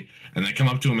basically, and they come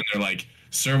up to him and they're like,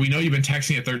 "Sir, we know you've been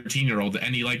texting a 13-year-old,"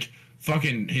 and he like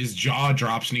fucking his jaw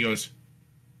drops and he goes,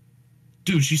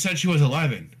 "Dude, she said she was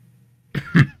 11."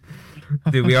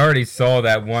 Dude, we already saw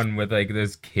that one with like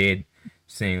this kid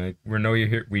saying like, "We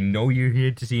know you're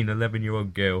here to see an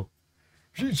 11-year-old girl.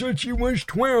 She said she was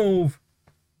 12."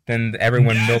 Then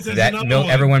everyone milked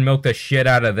the shit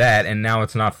out of that, and now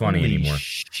it's not funny anymore.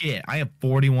 Shit, I have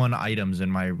 41 items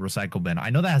in my recycle bin. I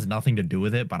know that has nothing to do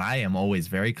with it, but I am always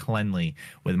very cleanly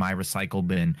with my recycle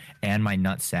bin and my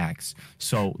nut sacks.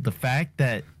 So the fact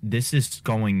that this is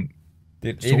going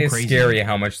it is crazy. Scary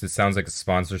how much this sounds like a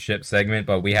sponsorship segment,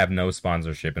 but we have no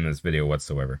sponsorship in this video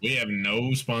whatsoever. We have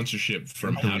no sponsorship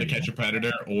from How to Catch a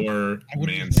Predator or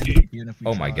Manscaped.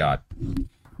 Oh my god.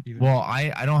 Well,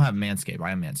 I don't have Manscaped. I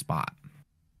have Manspot.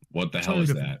 What the hell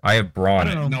is that? I have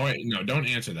Brawn. No, don't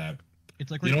answer that.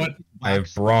 It's like, you know what? I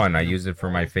have Brawn. I use it for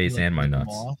my face and my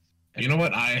nuts. You know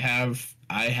what? I have.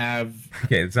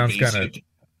 Okay, it sounds kind of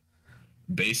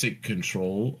basic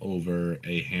control over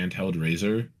a handheld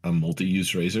razor, a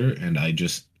multi-use razor, and I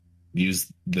just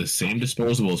use the same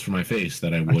disposables for my face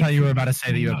that I would. I thought you were about to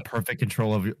say that you have perfect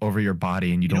control over your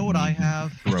body and you don't know what I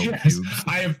have? Yes,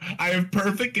 I have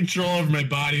perfect control over my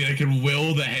body. I can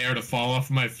will the hair to fall off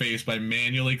my face by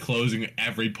manually closing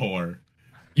every pore.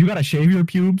 You gotta shave your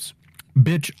pubes?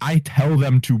 Bitch, I tell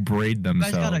them to braid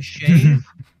themselves. You guys gotta shave?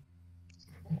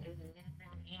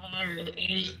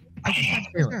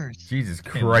 Jesus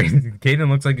Christ. Caden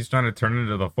looks like he's trying to turn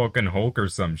into the fucking Hulk or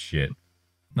some shit.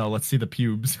 No, let's see the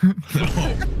pubes. No.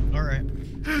 All right.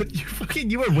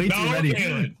 You were way too ready.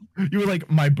 Caleb. You were like,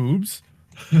 my boobs?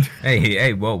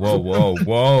 Hey, whoa.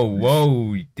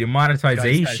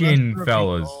 Demonetization, guys,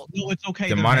 fellas. No, it's okay.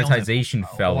 Demonetization,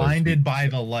 fellas. Blinded by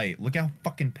the light. Look how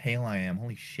fucking pale I am.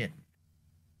 Holy shit.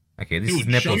 Okay, at least his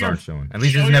nipples aren't showing. At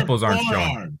least his nipples aren't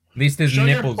showing. At least his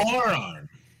nipples. Your forearm.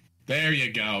 There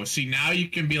you go. See, now you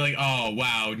can be like, oh,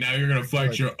 wow, now you're going to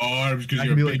flex your arms because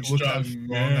you're a big, strong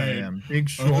man. I am. Big,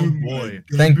 strong boy.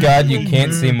 Thank God you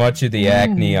can't see much of the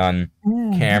acne on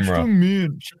camera.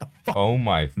 Oh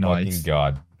my fucking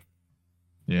God.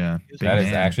 Yeah. That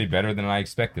is actually better than I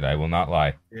expected. I will not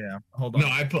lie. Yeah. Hold on. No,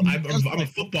 I'm a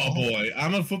football boy.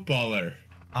 I'm a footballer.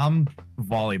 I'm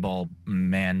volleyball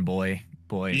man boy.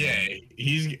 Yeah,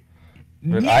 he's...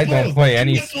 But I don't play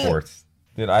any sports.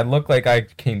 Dude, I look like I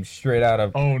came straight out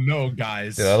of... Oh, no,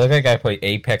 guys. Dude, I look like I play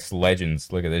Apex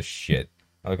Legends. Look at this shit.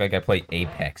 I look like I play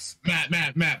Apex.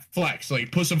 Matt, flex.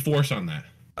 Like, put some force on that.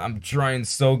 I'm trying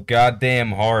so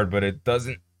goddamn hard, but it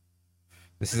doesn't...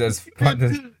 This is as fun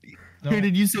as... No.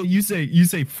 Did you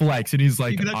say flex, and he's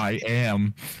like, I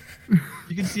am.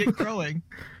 You can see it growing.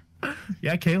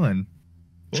 Yeah, Kalen.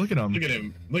 Look at him. Look at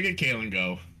him. Look at Kalen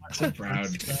go. I'm so proud.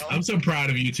 I'm so proud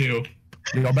of you, too.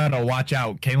 You better watch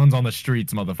out. Kalen's on the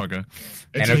streets, motherfucker.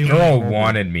 And a girl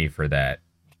wanted me for that.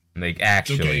 Like,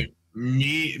 actually. Okay.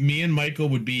 Me and Michael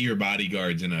would be your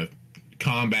bodyguards in a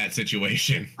combat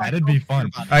situation. That'd be fun.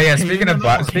 Oh yeah, speaking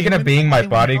of being my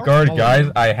bodyguard,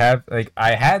 guys, I had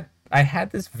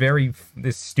this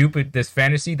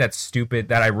fantasy that's stupid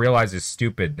that I realize is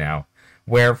stupid now.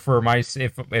 Where for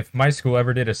if my school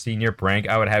ever did a senior prank,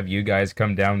 I would have you guys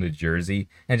come down to Jersey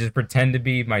and just pretend to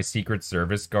be my Secret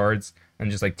Service guards and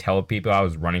just like tell people I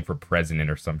was running for president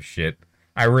or some shit.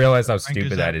 I realize how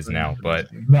stupid that is now, but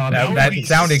that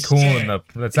sounded cool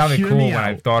when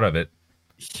I thought of it.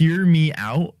 Hear me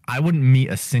out. I wouldn't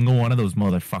meet a single one of those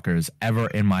motherfuckers ever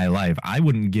in my life. I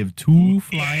wouldn't give two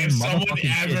flying if someone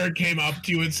ever shit. came up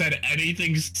to you and said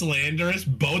anything slanderous,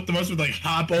 both of us would like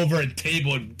hop over a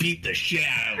table and beat the shit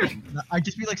out of them. I'd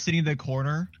just be like sitting in the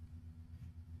corner.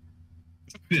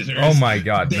 Oh my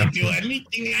God! They do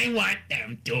anything I want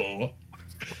them to.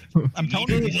 I'm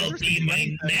telling you, will be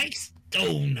my next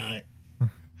donut.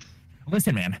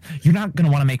 Listen, man, you're not gonna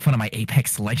want to make fun of my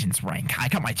Apex Legends rank. I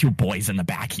got my two boys in the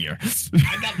back here.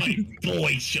 I got my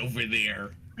boys over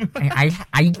there.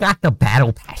 I got the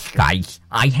battle pass, guys.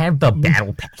 I have the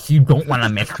battle pass. You don't want to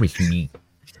mess with me.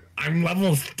 I'm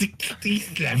level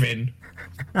 67.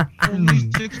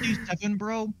 Only 67,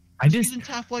 bro. Season's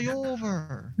halfway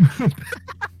over.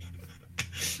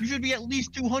 You should be at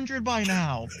least 200 by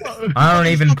now. I don't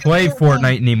even play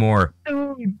Fortnite anymore.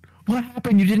 Dude, what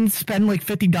happened? You didn't spend like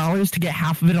 $50 to get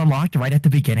half of it unlocked right at the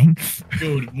beginning?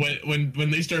 Dude,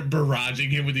 when they start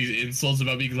barraging him with these insults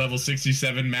about being level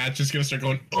 67, Matt's just gonna start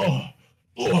going,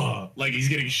 oh, like he's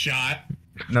getting shot.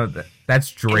 No,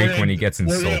 that's Drake when he gets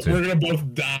insulted. We're gonna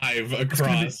both dive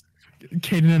across.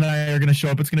 Caden and I are gonna show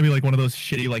up. It's gonna be like one of those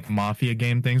shitty like mafia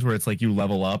game things where it's like you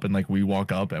level up and like we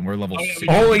walk up and we're level.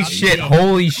 Holy shit!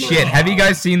 Have you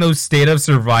guys seen those State of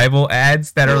Survival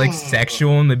ads that are like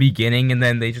sexual in the beginning and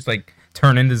then they just like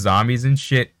turn into zombies and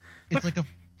shit? It's like a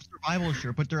survival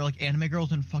shirt, but they're like anime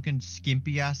girls in fucking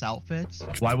skimpy ass outfits.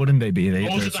 Why wouldn't they be? They're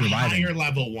Those are the surviving. higher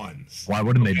level ones. Why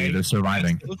wouldn't they be? They're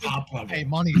surviving. Top level. Pay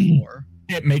money for.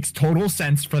 It makes total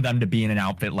sense for them to be in an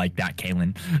outfit like that,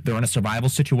 Kaylin. They're in a survival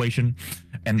situation,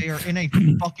 and they are in a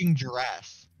fucking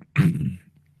dress. What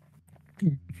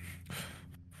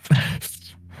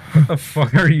the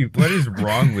fuck are you? What is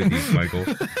wrong with you, Michael?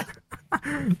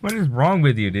 What is wrong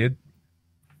with you, dude?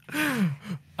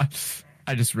 I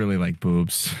just really like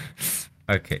boobs.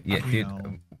 Okay, yeah, dude.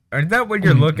 Is that what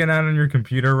you're looking at on your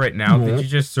computer right now? Did you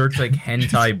just search like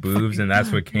hentai boobs and that's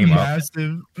what came up?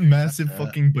 Massive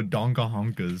fucking badonka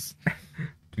honkas.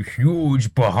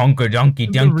 Huge bahunka donkey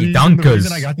dunky The dunkas.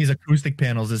 reason I got these acoustic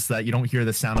panels is that you don't hear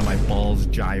the sound of my balls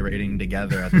gyrating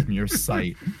together at your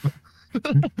sight.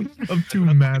 Of two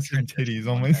massive titties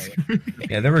on my screen.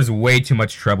 Yeah, there was way too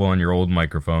much treble on your old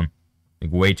microphone.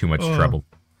 Like way too much treble.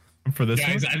 For this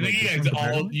guys, one? I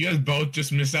think you guys both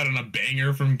just missed out on a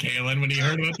banger from Kalen when he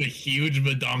heard about the huge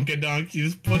badonkadonks. He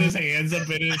just put his hands up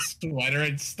in his sweater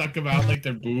and stuck them out like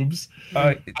their boobs.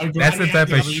 That's the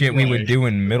type of shit we would do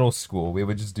in middle school. We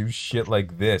would just do shit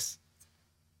like this.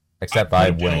 Except I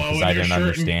wouldn't, because I didn't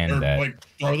understand that. Like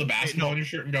throw the basketball on your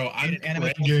shirt and go, I'm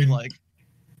like.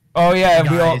 Oh yeah,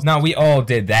 we all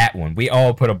did that one. We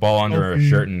all put a ball under our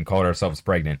shirt and called ourselves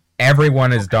pregnant. Everyone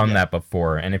has done that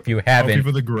before, and if you haven't,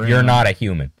 you're not a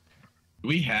human. Do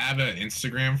we have an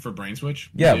Instagram for Brain Switch?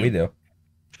 Yeah, we do.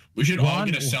 We should all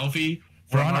get a selfie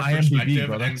from our perspective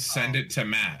and send it to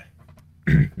Matt.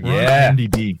 Yeah.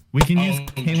 IMDb. We can use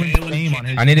Kalen's name on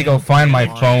his. I need to go find my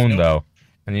phone though.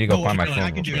 I need to go find my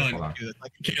phone.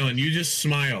 Kalen, you just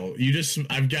smile.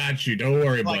 I've got you. Don't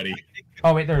worry, buddy.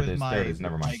 Oh wait, there it is. There it is.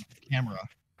 Never mind. Camera.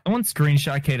 Someone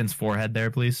screenshot Caden's forehead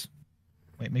there, please.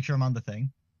 Wait, make sure I'm on the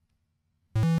thing.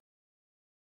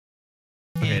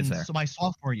 Okay, it's there. So my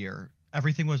sophomore year,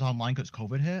 everything was online because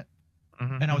COVID hit,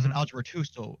 and I was in Algebra 2,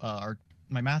 so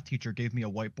my math teacher gave me a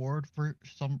whiteboard for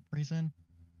some reason,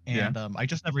 and I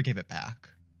just never gave it back.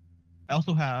 I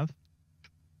also have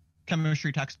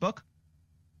chemistry textbook,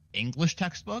 English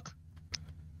textbook.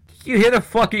 You hit a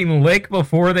fucking lick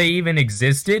before they even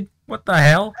existed? What the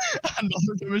hell?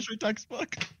 Another chemistry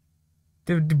textbook.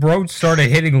 The bro started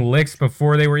hitting licks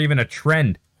before they were even a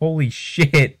trend. Holy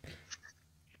shit.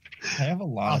 I have a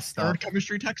lot of stuff. Third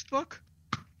chemistry textbook.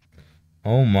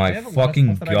 Oh my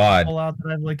fucking god!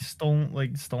 I've stolen.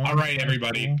 All right,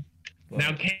 everybody.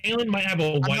 Now Kalen might have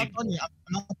a white.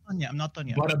 I'm not done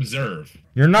yet. But observe.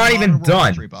 You're not even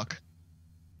done.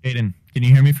 Aiden, can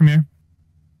you hear me from here?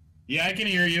 Yeah, I can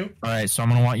hear you. All right, so I'm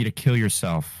gonna want you to kill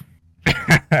yourself.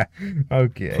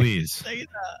 Okay. Please. Say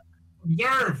that.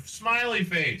 Observe. Smiley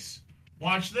face.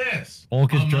 Watch this.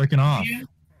 Hulk is jerking off.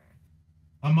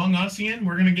 Among Us, Ian,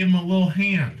 we're gonna give him a little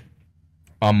hand.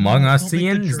 Among Us,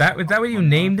 Ian? Is that what you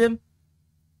named him?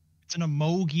 It's an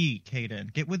emoji,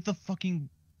 Caden. Get with the fucking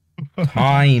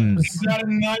times. He's got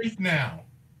a knife now.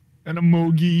 An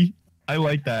emoji. I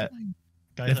like that.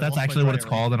 Guys, if that's actually what it's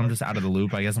called, then I'm just out of the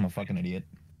loop. I guess I'm a fucking idiot.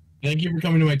 Thank you for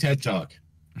coming to my TED Talk.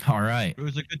 All right. It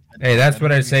was a good hey, that's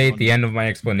what I say at the end of my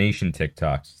explanation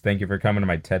TikToks. Thank you for coming to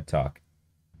my TED Talk.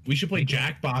 We should play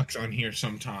Jackbox on here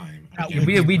sometime.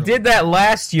 We did that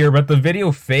last year, but the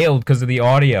video failed because of the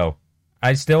audio.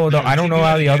 I don't know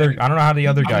how the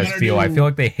other guys feel. I feel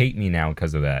like they hate me now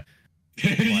because of that.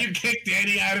 You kicked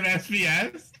Danny out of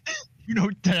SBS? You know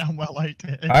damn well I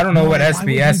did. I don't know what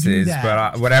SBS is,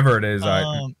 but whatever it is,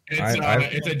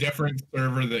 it's a different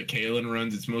server that Kalen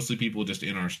runs. It's mostly people just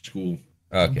in our school.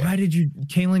 Okay. Why did you,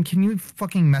 Kalen? Can you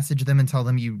fucking message them and tell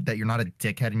them that you're not a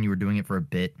dickhead and you were doing it for a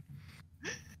bit?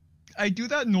 I do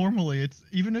that normally. It's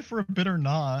even if for a bit or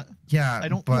not. Yeah,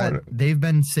 but they've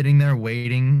been sitting there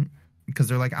waiting because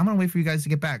they're like, I'm gonna wait for you guys to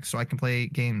get back so I can play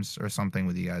games or something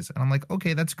with you guys. And I'm like,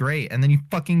 okay, that's great. And then you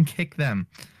fucking kick them.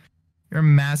 You're a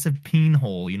massive peen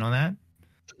hole. You know that?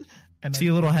 And see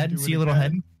a little head. See a little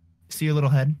head. See a little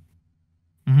head.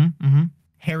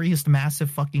 Hairiest massive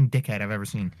fucking dickhead I've ever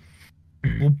seen.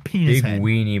 Little penis Big head.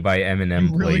 Weenie by Eminem,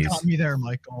 you really please. got me there,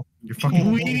 Michael. You're fucking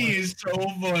Weenie is so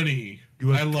funny.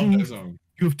 I love that song.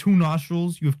 You have 2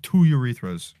 nostrils. You have 2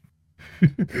 urethras.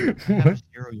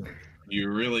 You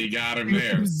really got him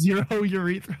there. 0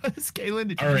 urethras, Kalen.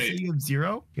 Did you say you have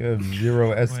 0? You have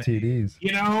 0 STDs.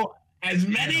 You know, as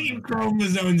many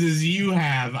chromosomes as you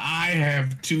have, I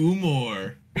have 2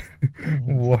 more.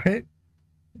 What?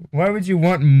 Why would you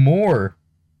want more?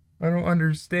 I don't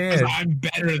understand. Because I'm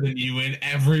better than you in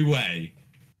every way.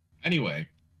 Anyway,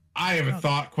 I have a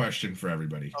thought question for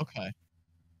everybody. Okay.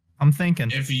 I'm thinking.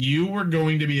 If you were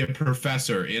going to be a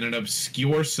professor in an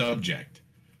obscure subject,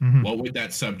 what would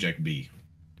that subject be?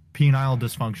 Penile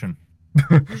dysfunction.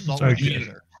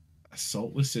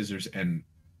 Assault with scissors and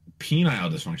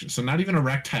penile dysfunction. So not even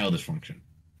erectile dysfunction.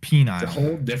 Penile. It's a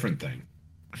whole different thing.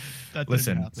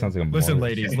 Listen, sounds like listen,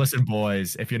 ladies, listen,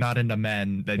 boys. If you're not into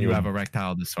men, then you have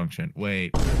erectile dysfunction.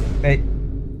 Wait. Hey.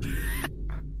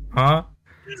 Huh?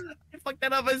 I fucked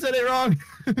that up. I said it wrong.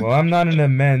 Well, I'm not into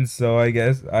men, so I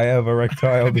guess I have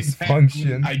erectile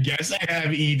dysfunction. I guess I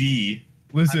have ED.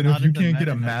 Listen, if you can't get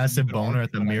a massive boner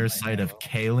at the mere sight of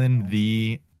Kalen,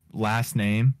 the last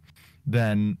name,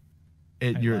 then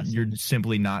you're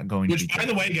simply not going to. Which, by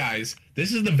the way, guys,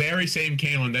 this is the very same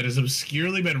Kalen that has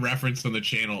obscurely been referenced on the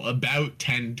channel about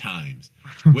 10 times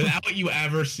without you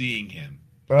ever seeing him.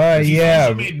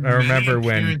 Yeah, I remember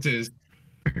when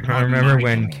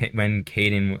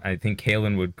Caden, I think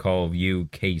Kalen would call you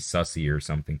K Sussy or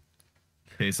something.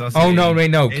 K Sussy. Oh no, wait,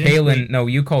 no, Kalen. No,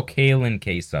 you call Kalen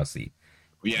K Sussy.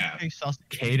 Yeah.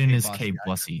 Caden is K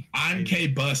Bussy. I'm K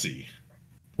Bussy.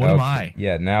 What am I?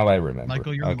 Yeah, now I remember.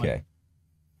 Michael, you're okay.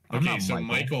 Okay, so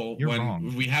Michael,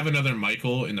 when we have another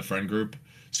Michael in the friend group,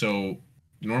 so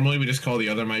normally we just call the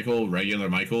other Michael regular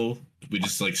Michael. We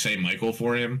just like say Michael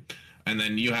for him. And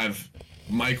then you have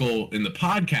Michael in the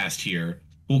podcast here.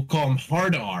 We'll call him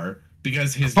Hard R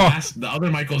because the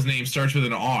other Michael's name starts with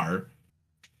an R.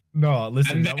 No,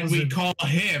 listen. And then we call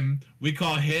him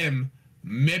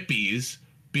Mippies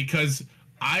because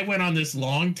I went on this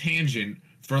long tangent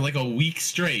for like a week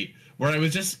straight where I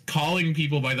was just calling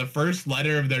people by the first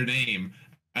letter of their name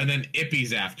and then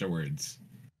Ippies afterwards.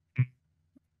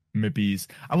 Mippies.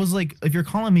 I was like, if you're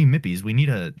calling me Mippies,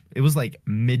 it was like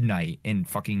midnight in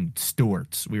fucking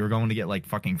Stewart's. We were going to get like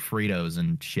fucking Fritos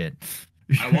and shit.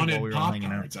 I wanted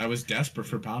Pop-Tarts. I was desperate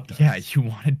for Pop-Tarts. Yeah, you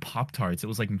wanted Pop-Tarts. It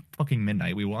was like fucking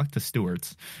midnight. We walked to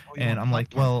Stewart's and I'm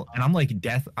like, I'm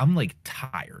like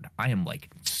tired. I am like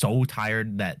so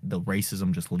tired that the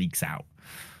racism just leaks out.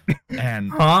 And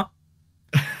huh?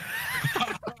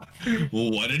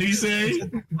 What did he say?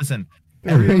 Listen,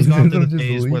 everyone's gone through the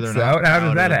phase where they're not. How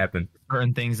does that happen?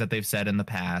 Certain things that they've said in the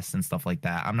past and stuff like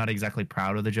that. I'm not exactly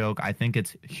proud of the joke. I think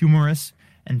it's humorous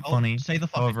and funny. Say the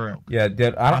fucking joke. Yeah,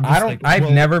 dude. I've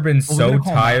never been so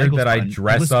tired that I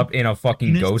dress up in a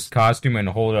fucking ghost costume and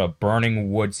hold a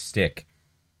burning wood stick.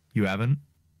 You haven't?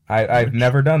 I've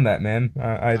never done that, man.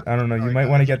 I don't know. You might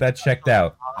want to get that checked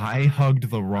out. I hugged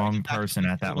the wrong person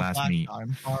at that last meet.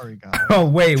 I'm sorry, guys. Oh,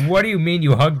 wait. What do you mean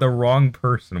you hugged the wrong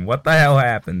person? What the hell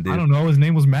happened, dude? I don't know. His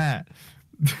name was Matt.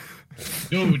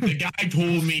 Dude, the guy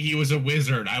told me he was a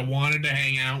wizard. I wanted to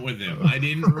hang out with him. I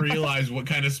didn't realize what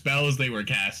kind of spells they were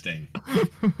casting.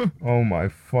 Oh, my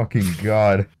fucking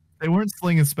God. They weren't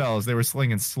slinging spells. They were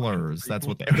slinging slurs. That's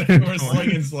what they were. They were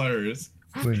slinging slurs.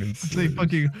 It's like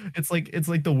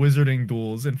the wizarding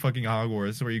duels in fucking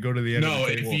Hogwarts where you go to the end of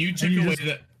the table. If you took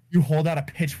away you hold out a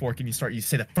pitchfork and you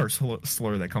say the first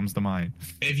slur that comes to mind.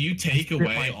 If you take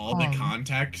away all the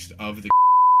context of the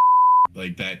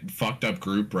like that fucked up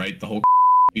group, right? The whole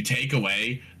you take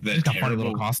away the terrible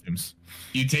little costumes.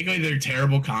 You take away their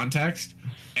terrible context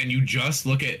and you just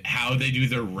look at how they do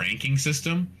their ranking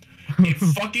system. It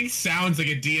fucking sounds like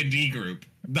a D&D group.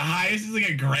 The highest is like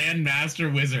a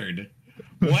Grandmaster Wizard.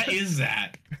 What is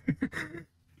that?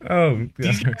 Oh, God.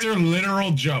 These guys are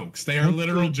literal jokes. They are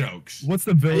literal jokes. What's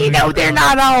the villain? You know they're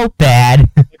not all bad.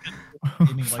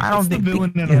 I don't think the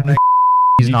villain in our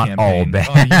he's not all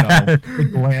bad. The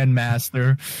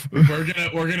Grandmaster.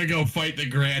 We're gonna go fight the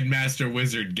Grandmaster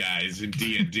Wizard guys in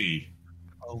D&D.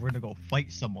 Oh, we're gonna go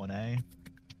fight someone, eh?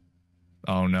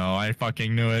 Oh no, I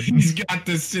fucking knew it. He's got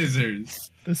the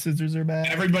scissors. The scissors are bad.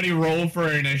 Everybody roll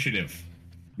for initiative.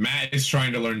 Matt is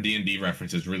trying to learn D&D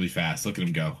references really fast. Look at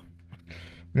him go.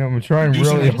 Yeah, I'm trying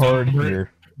really hard here.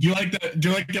 Do you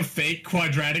like a fake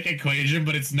quadratic equation,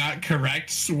 but it's not correct,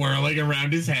 swirling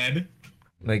around his head?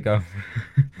 Like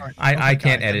I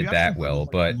can't edit that well,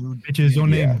 but bitches, your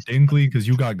name Dinkley because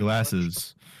you got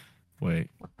glasses. Wait.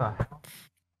 What the hell?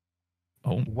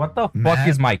 Oh, what the fuck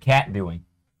is my cat doing?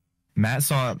 It's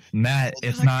not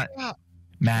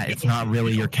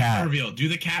really your cat. Do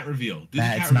the cat reveal.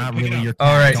 It's not really your cat.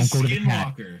 All right. Don't go to the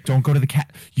cat. Don't go to the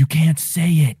cat. You can't say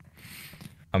it.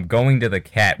 I'm going to the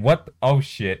cat. What? Oh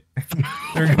shit!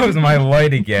 There goes my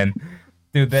light again,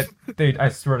 dude. I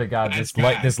swear to God,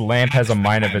 this lamp has a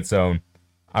mind of its own.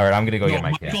 All right, I'm gonna go get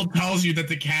my cat. Michael tells you that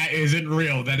the cat isn't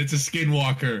real, that it's a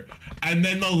skinwalker, and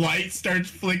then the light starts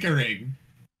flickering.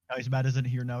 Guys, Matt isn't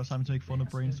here now. It's time to make fun of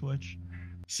Brain Switch.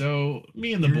 So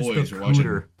me and the boys are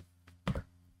watching.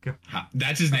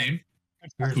 That's his name.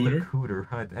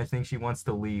 Cooter. I think she wants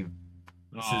to leave.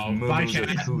 Bye, cat.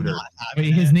 Cooter.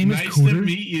 Wait, his name is nice Cooter? to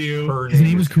meet you. His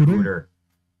name is Cooter?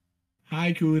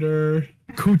 Hi, Cooter.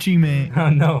 Coochie man. Oh,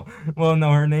 no. Well,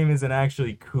 no, her name isn't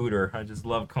actually Cooter. I just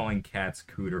love calling cats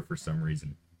Cooter for some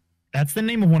reason. That's the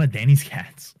name of one of Danny's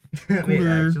cats.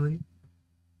 Cooter. Actually?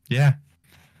 Yeah.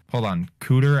 Hold on.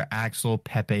 Cooter, Axel,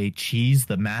 Pepe, Cheese,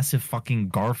 the massive fucking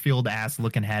Garfield-ass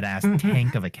looking head-ass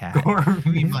tank of a cat.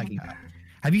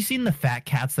 Have you seen the fat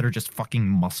cats that are just fucking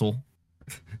muscle?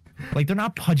 Like, they're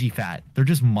not pudgy fat. They're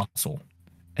just muscle.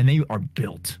 And they are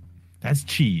built. That's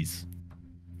Cheese.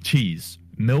 Cheese.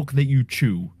 Milk that you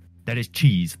chew. That is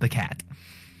Cheese, the cat.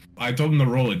 I told him to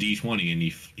roll a d20 and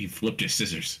he flipped his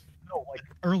scissors. No, like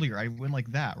earlier, I went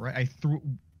like that, right? I threw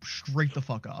straight the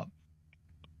fuck up.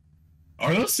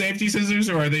 Are those safety scissors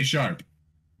or are they sharp?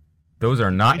 Those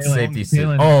are not safety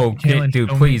scissors. Oh, Kalen, dude,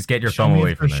 please get your phone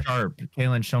away from there.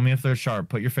 Kalen, show me if they're sharp.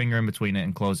 Put your finger in between it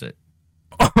and close it.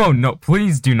 Oh, no,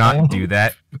 please do not do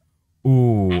that.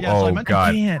 Ooh, yeah, oh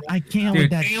god. I can't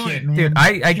with that shit, man. Dude,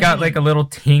 I got like a little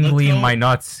tingly in my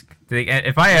nuts.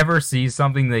 If I ever see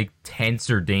something like tense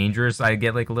or dangerous, I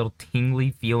get like a little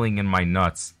tingly feeling in my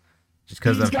nuts. Just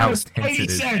because of how tense it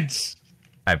is. Sense.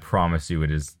 I promise you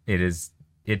it is.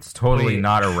 It's totally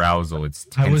not arousal, it's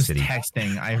tensity. I was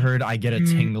texting. I heard I get a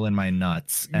tingle in my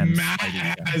nuts. And Matt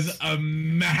has a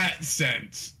Matt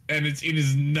sense, and it's in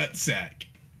his nutsack.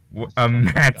 A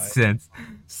Matt sense.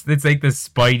 It's like the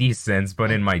Spidey sense,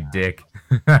 but in my dick.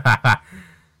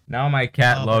 Now my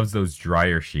cat loves those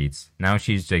dryer sheets. Now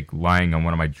she's like lying on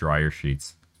one of my dryer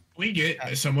sheets. We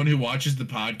get someone who watches the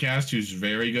podcast who's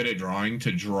very good at drawing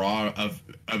to draw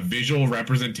a visual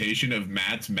representation of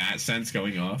Matt's Matt sense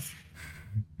going off.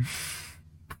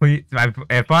 Please,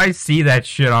 if I see that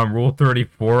shit on Rule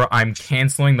 34, I'm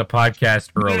canceling the podcast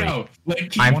early. No,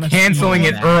 I'm canceling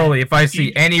it early if I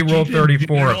see any Rule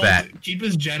 34 of that. Keep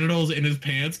his genitals in his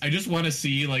pants. I just want to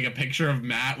see like a picture of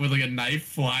Matt with like a knife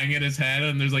flying at his head,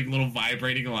 and there's like little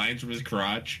vibrating lines from his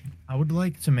crotch. I would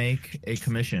like to make a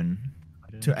commission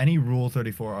to any Rule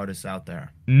 34 artists out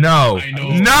there. No,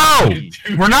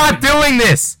 we're not doing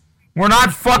this. We're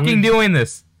not fucking doing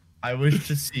this. I wish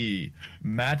to see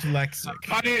Matt Lexic.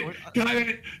 Got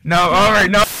it. No, all right,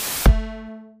 no.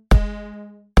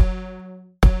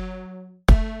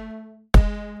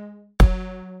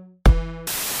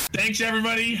 Thanks,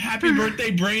 everybody. Happy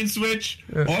birthday, Brain Switch.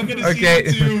 All I'm gonna see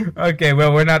you too. Okay,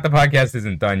 well, we're not. The podcast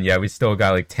isn't done yet. We still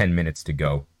got like 10 minutes to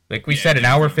go. Like we said, an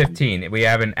hour 15. We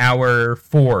have an hour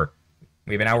 4.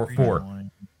 We have an hour 4.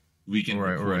 We can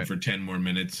record for 10 more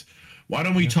minutes. Why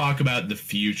don't we talk about the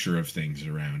future of things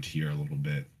around here a little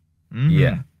bit? Mm-hmm.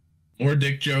 Yeah. More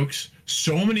dick jokes.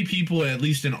 So many people, at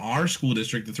least in our school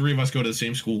district, the 3 of us go to the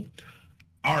same school,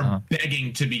 are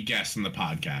begging to be guests on the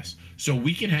podcast. So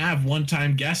we can have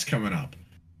one-time guests coming up.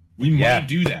 We might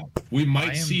do that. We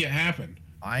might see it happen.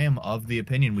 I am of the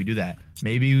opinion we do that.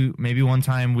 Maybe one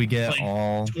time we get like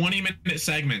all 20-minute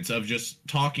segments of just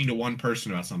talking to one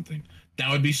person about something. That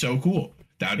would be so cool.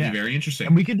 That would be very interesting.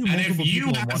 And we could do if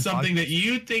you have something that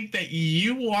you think that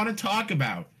you want to talk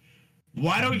about,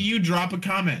 why don't you drop a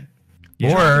comment?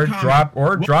 Or drop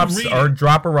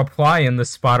a reply in the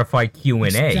Spotify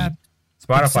Q&A.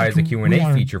 Spotify is a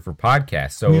Q&A feature for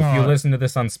podcasts. So if you listen to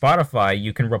this on Spotify,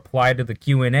 you can reply to the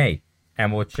Q&A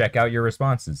and we'll check out your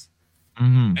responses.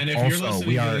 Mm-hmm. And if you're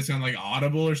listening to this on like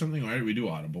Audible or something, right? We do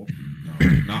Audible. No,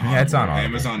 not Audible. It's on Audible.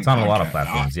 Amazon. It's on a lot of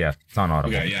platforms. It's on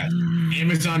Audible. Okay, yeah.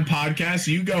 Amazon Podcasts.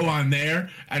 You go on there,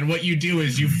 and what you do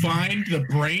is you find the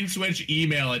Brain Switch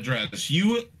email address.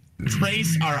 You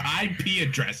trace our IP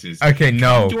addresses. Okay,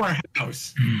 no. To our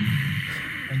house.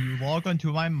 And you log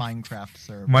onto my Minecraft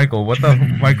server. Michael,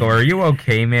 Michael, are you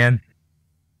okay, man?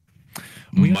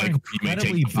 We are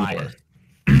incredibly biased.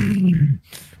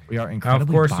 We are incredibly Of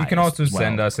course, you can also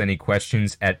send us any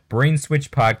questions at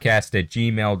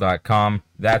brainswitchpodcast@gmail.com.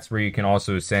 That's where you can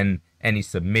also send any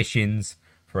submissions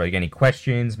for like any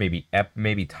questions,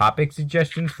 maybe topic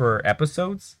suggestions for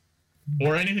episodes.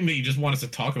 Or anything that you just want us to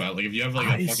talk about. Like if you have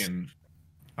like a fucking...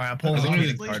 All right, I'm pulling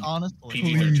honestly,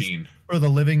 PG-13. For the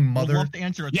living mother. Love to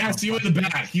answer yes, you in the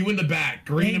back. You in the back.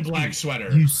 Green and black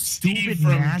sweater. You Steve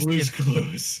from Blue's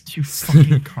Clues. You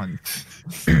fucking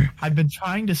cunt. I've been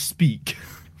trying to speak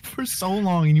for so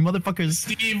long, and you motherfuckers.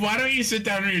 Steve, why don't you sit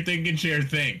down in your thinking chair?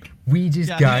 Think. We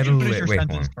just got a letter. Wait,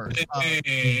 hold on.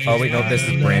 Oh wait, no, this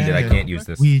is branded. I can't use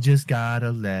this. We just got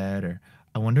a letter.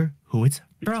 I wonder who it's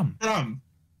from. Hold on.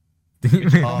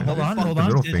 Wait, I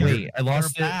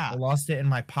lost it. I lost it in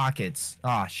my pockets.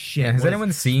 Oh shit. Yeah, has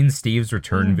anyone seen Steve's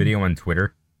return video on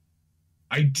Twitter?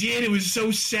 I did. It was so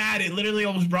sad. It literally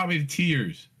almost brought me to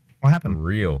tears. What happened?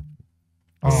 Real.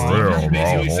 Real.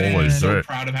 Basically saying he's so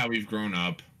proud of how we've grown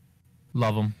up.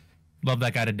 Love him. Love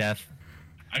that guy to death.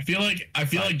 I feel like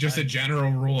just a general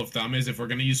rule of thumb is if we're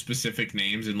going to use specific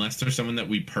names, unless there's someone that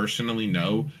we personally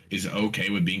know is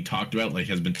okay with being talked about, like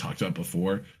has been talked about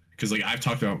before. Because like I've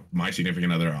talked about my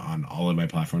significant other on all of my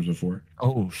platforms before.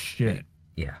 Oh shit!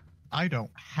 Yeah, I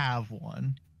don't have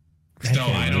one. So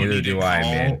I don't need to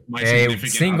call my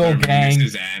significant single other gang.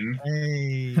 Mrs. N.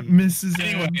 Hey, Mrs.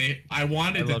 N. Anyway, I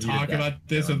wanted to talk about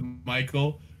this with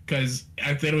Michael because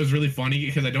I thought it was really funny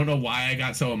because I don't know why I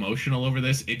got so emotional over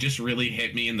this. It just really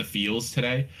hit me in the feels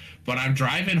today. But I'm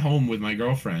driving home with my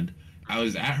girlfriend. I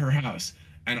was at her house,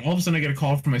 and all of a sudden I get a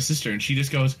call from my sister, and she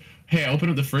just goes, "Hey, I opened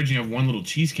up the fridge and you have one little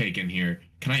cheesecake in here.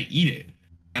 Can I eat it?"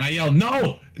 And I yell,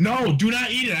 No, do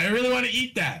not eat it. I really want to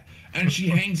eat that. And she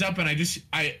hangs up, and as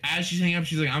she's hanging up,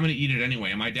 she's like, "I'm going to eat it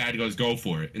anyway." And my dad goes, "Go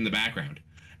for it," in the background.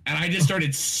 And I just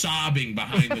started sobbing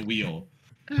behind the wheel.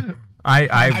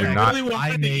 I would not. I really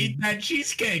wanted to eat that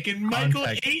cheesecake, and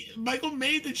Michael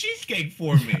made the cheesecake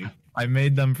for me. I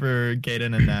made them for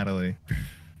Gaten and Natalie.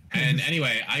 And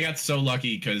anyway, I got so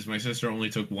lucky because my sister only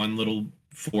took one little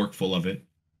forkful of it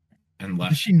and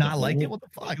left. Does she not like it? What the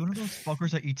fuck? One of those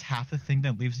fuckers that eats half the thing,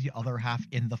 then leaves the other half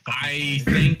in the fucking I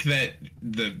think that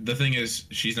the thing is,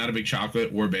 she's not a big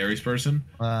chocolate or berries person,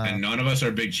 and none of us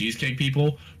are big cheesecake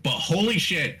people. But holy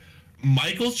shit,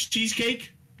 Michael's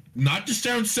cheesecake. Not to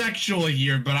sound sexual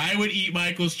here, but I would eat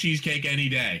Michael's cheesecake any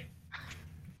day.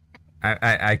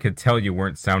 I could tell you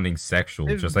weren't sounding sexual,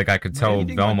 just like I could tell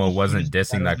Velma wasn't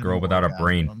dissing that girl without a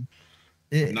brain.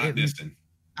 Not dissing.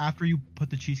 After you put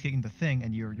the cheesecake in the thing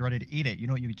and you're ready to eat it, you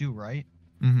know what you do, right?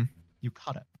 Mm-hmm. You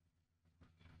cut it.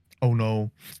 Oh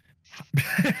no.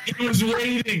 It was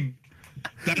waiting.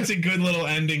 That's a good little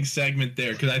ending segment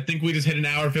there, because I think we just hit an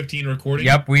hour 15 recording.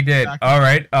 Yep, we did. All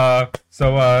right.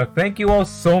 So thank you all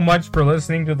so much for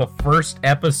listening to the first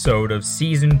episode of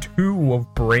season 2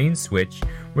 of Brain Switch,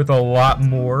 with a lot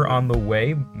more on the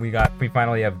way. We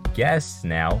finally have guests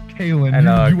now. Kaylin, and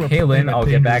Kaylin, I'll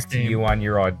get back to you on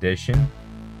your audition.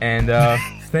 And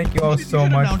thank you all so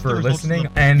much for listening.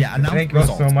 And thank you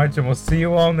all so much, and we'll see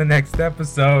you all in the next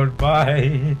episode.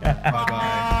 Bye.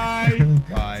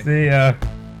 Bye. See ya.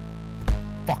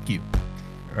 Fuck you.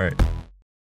 All right.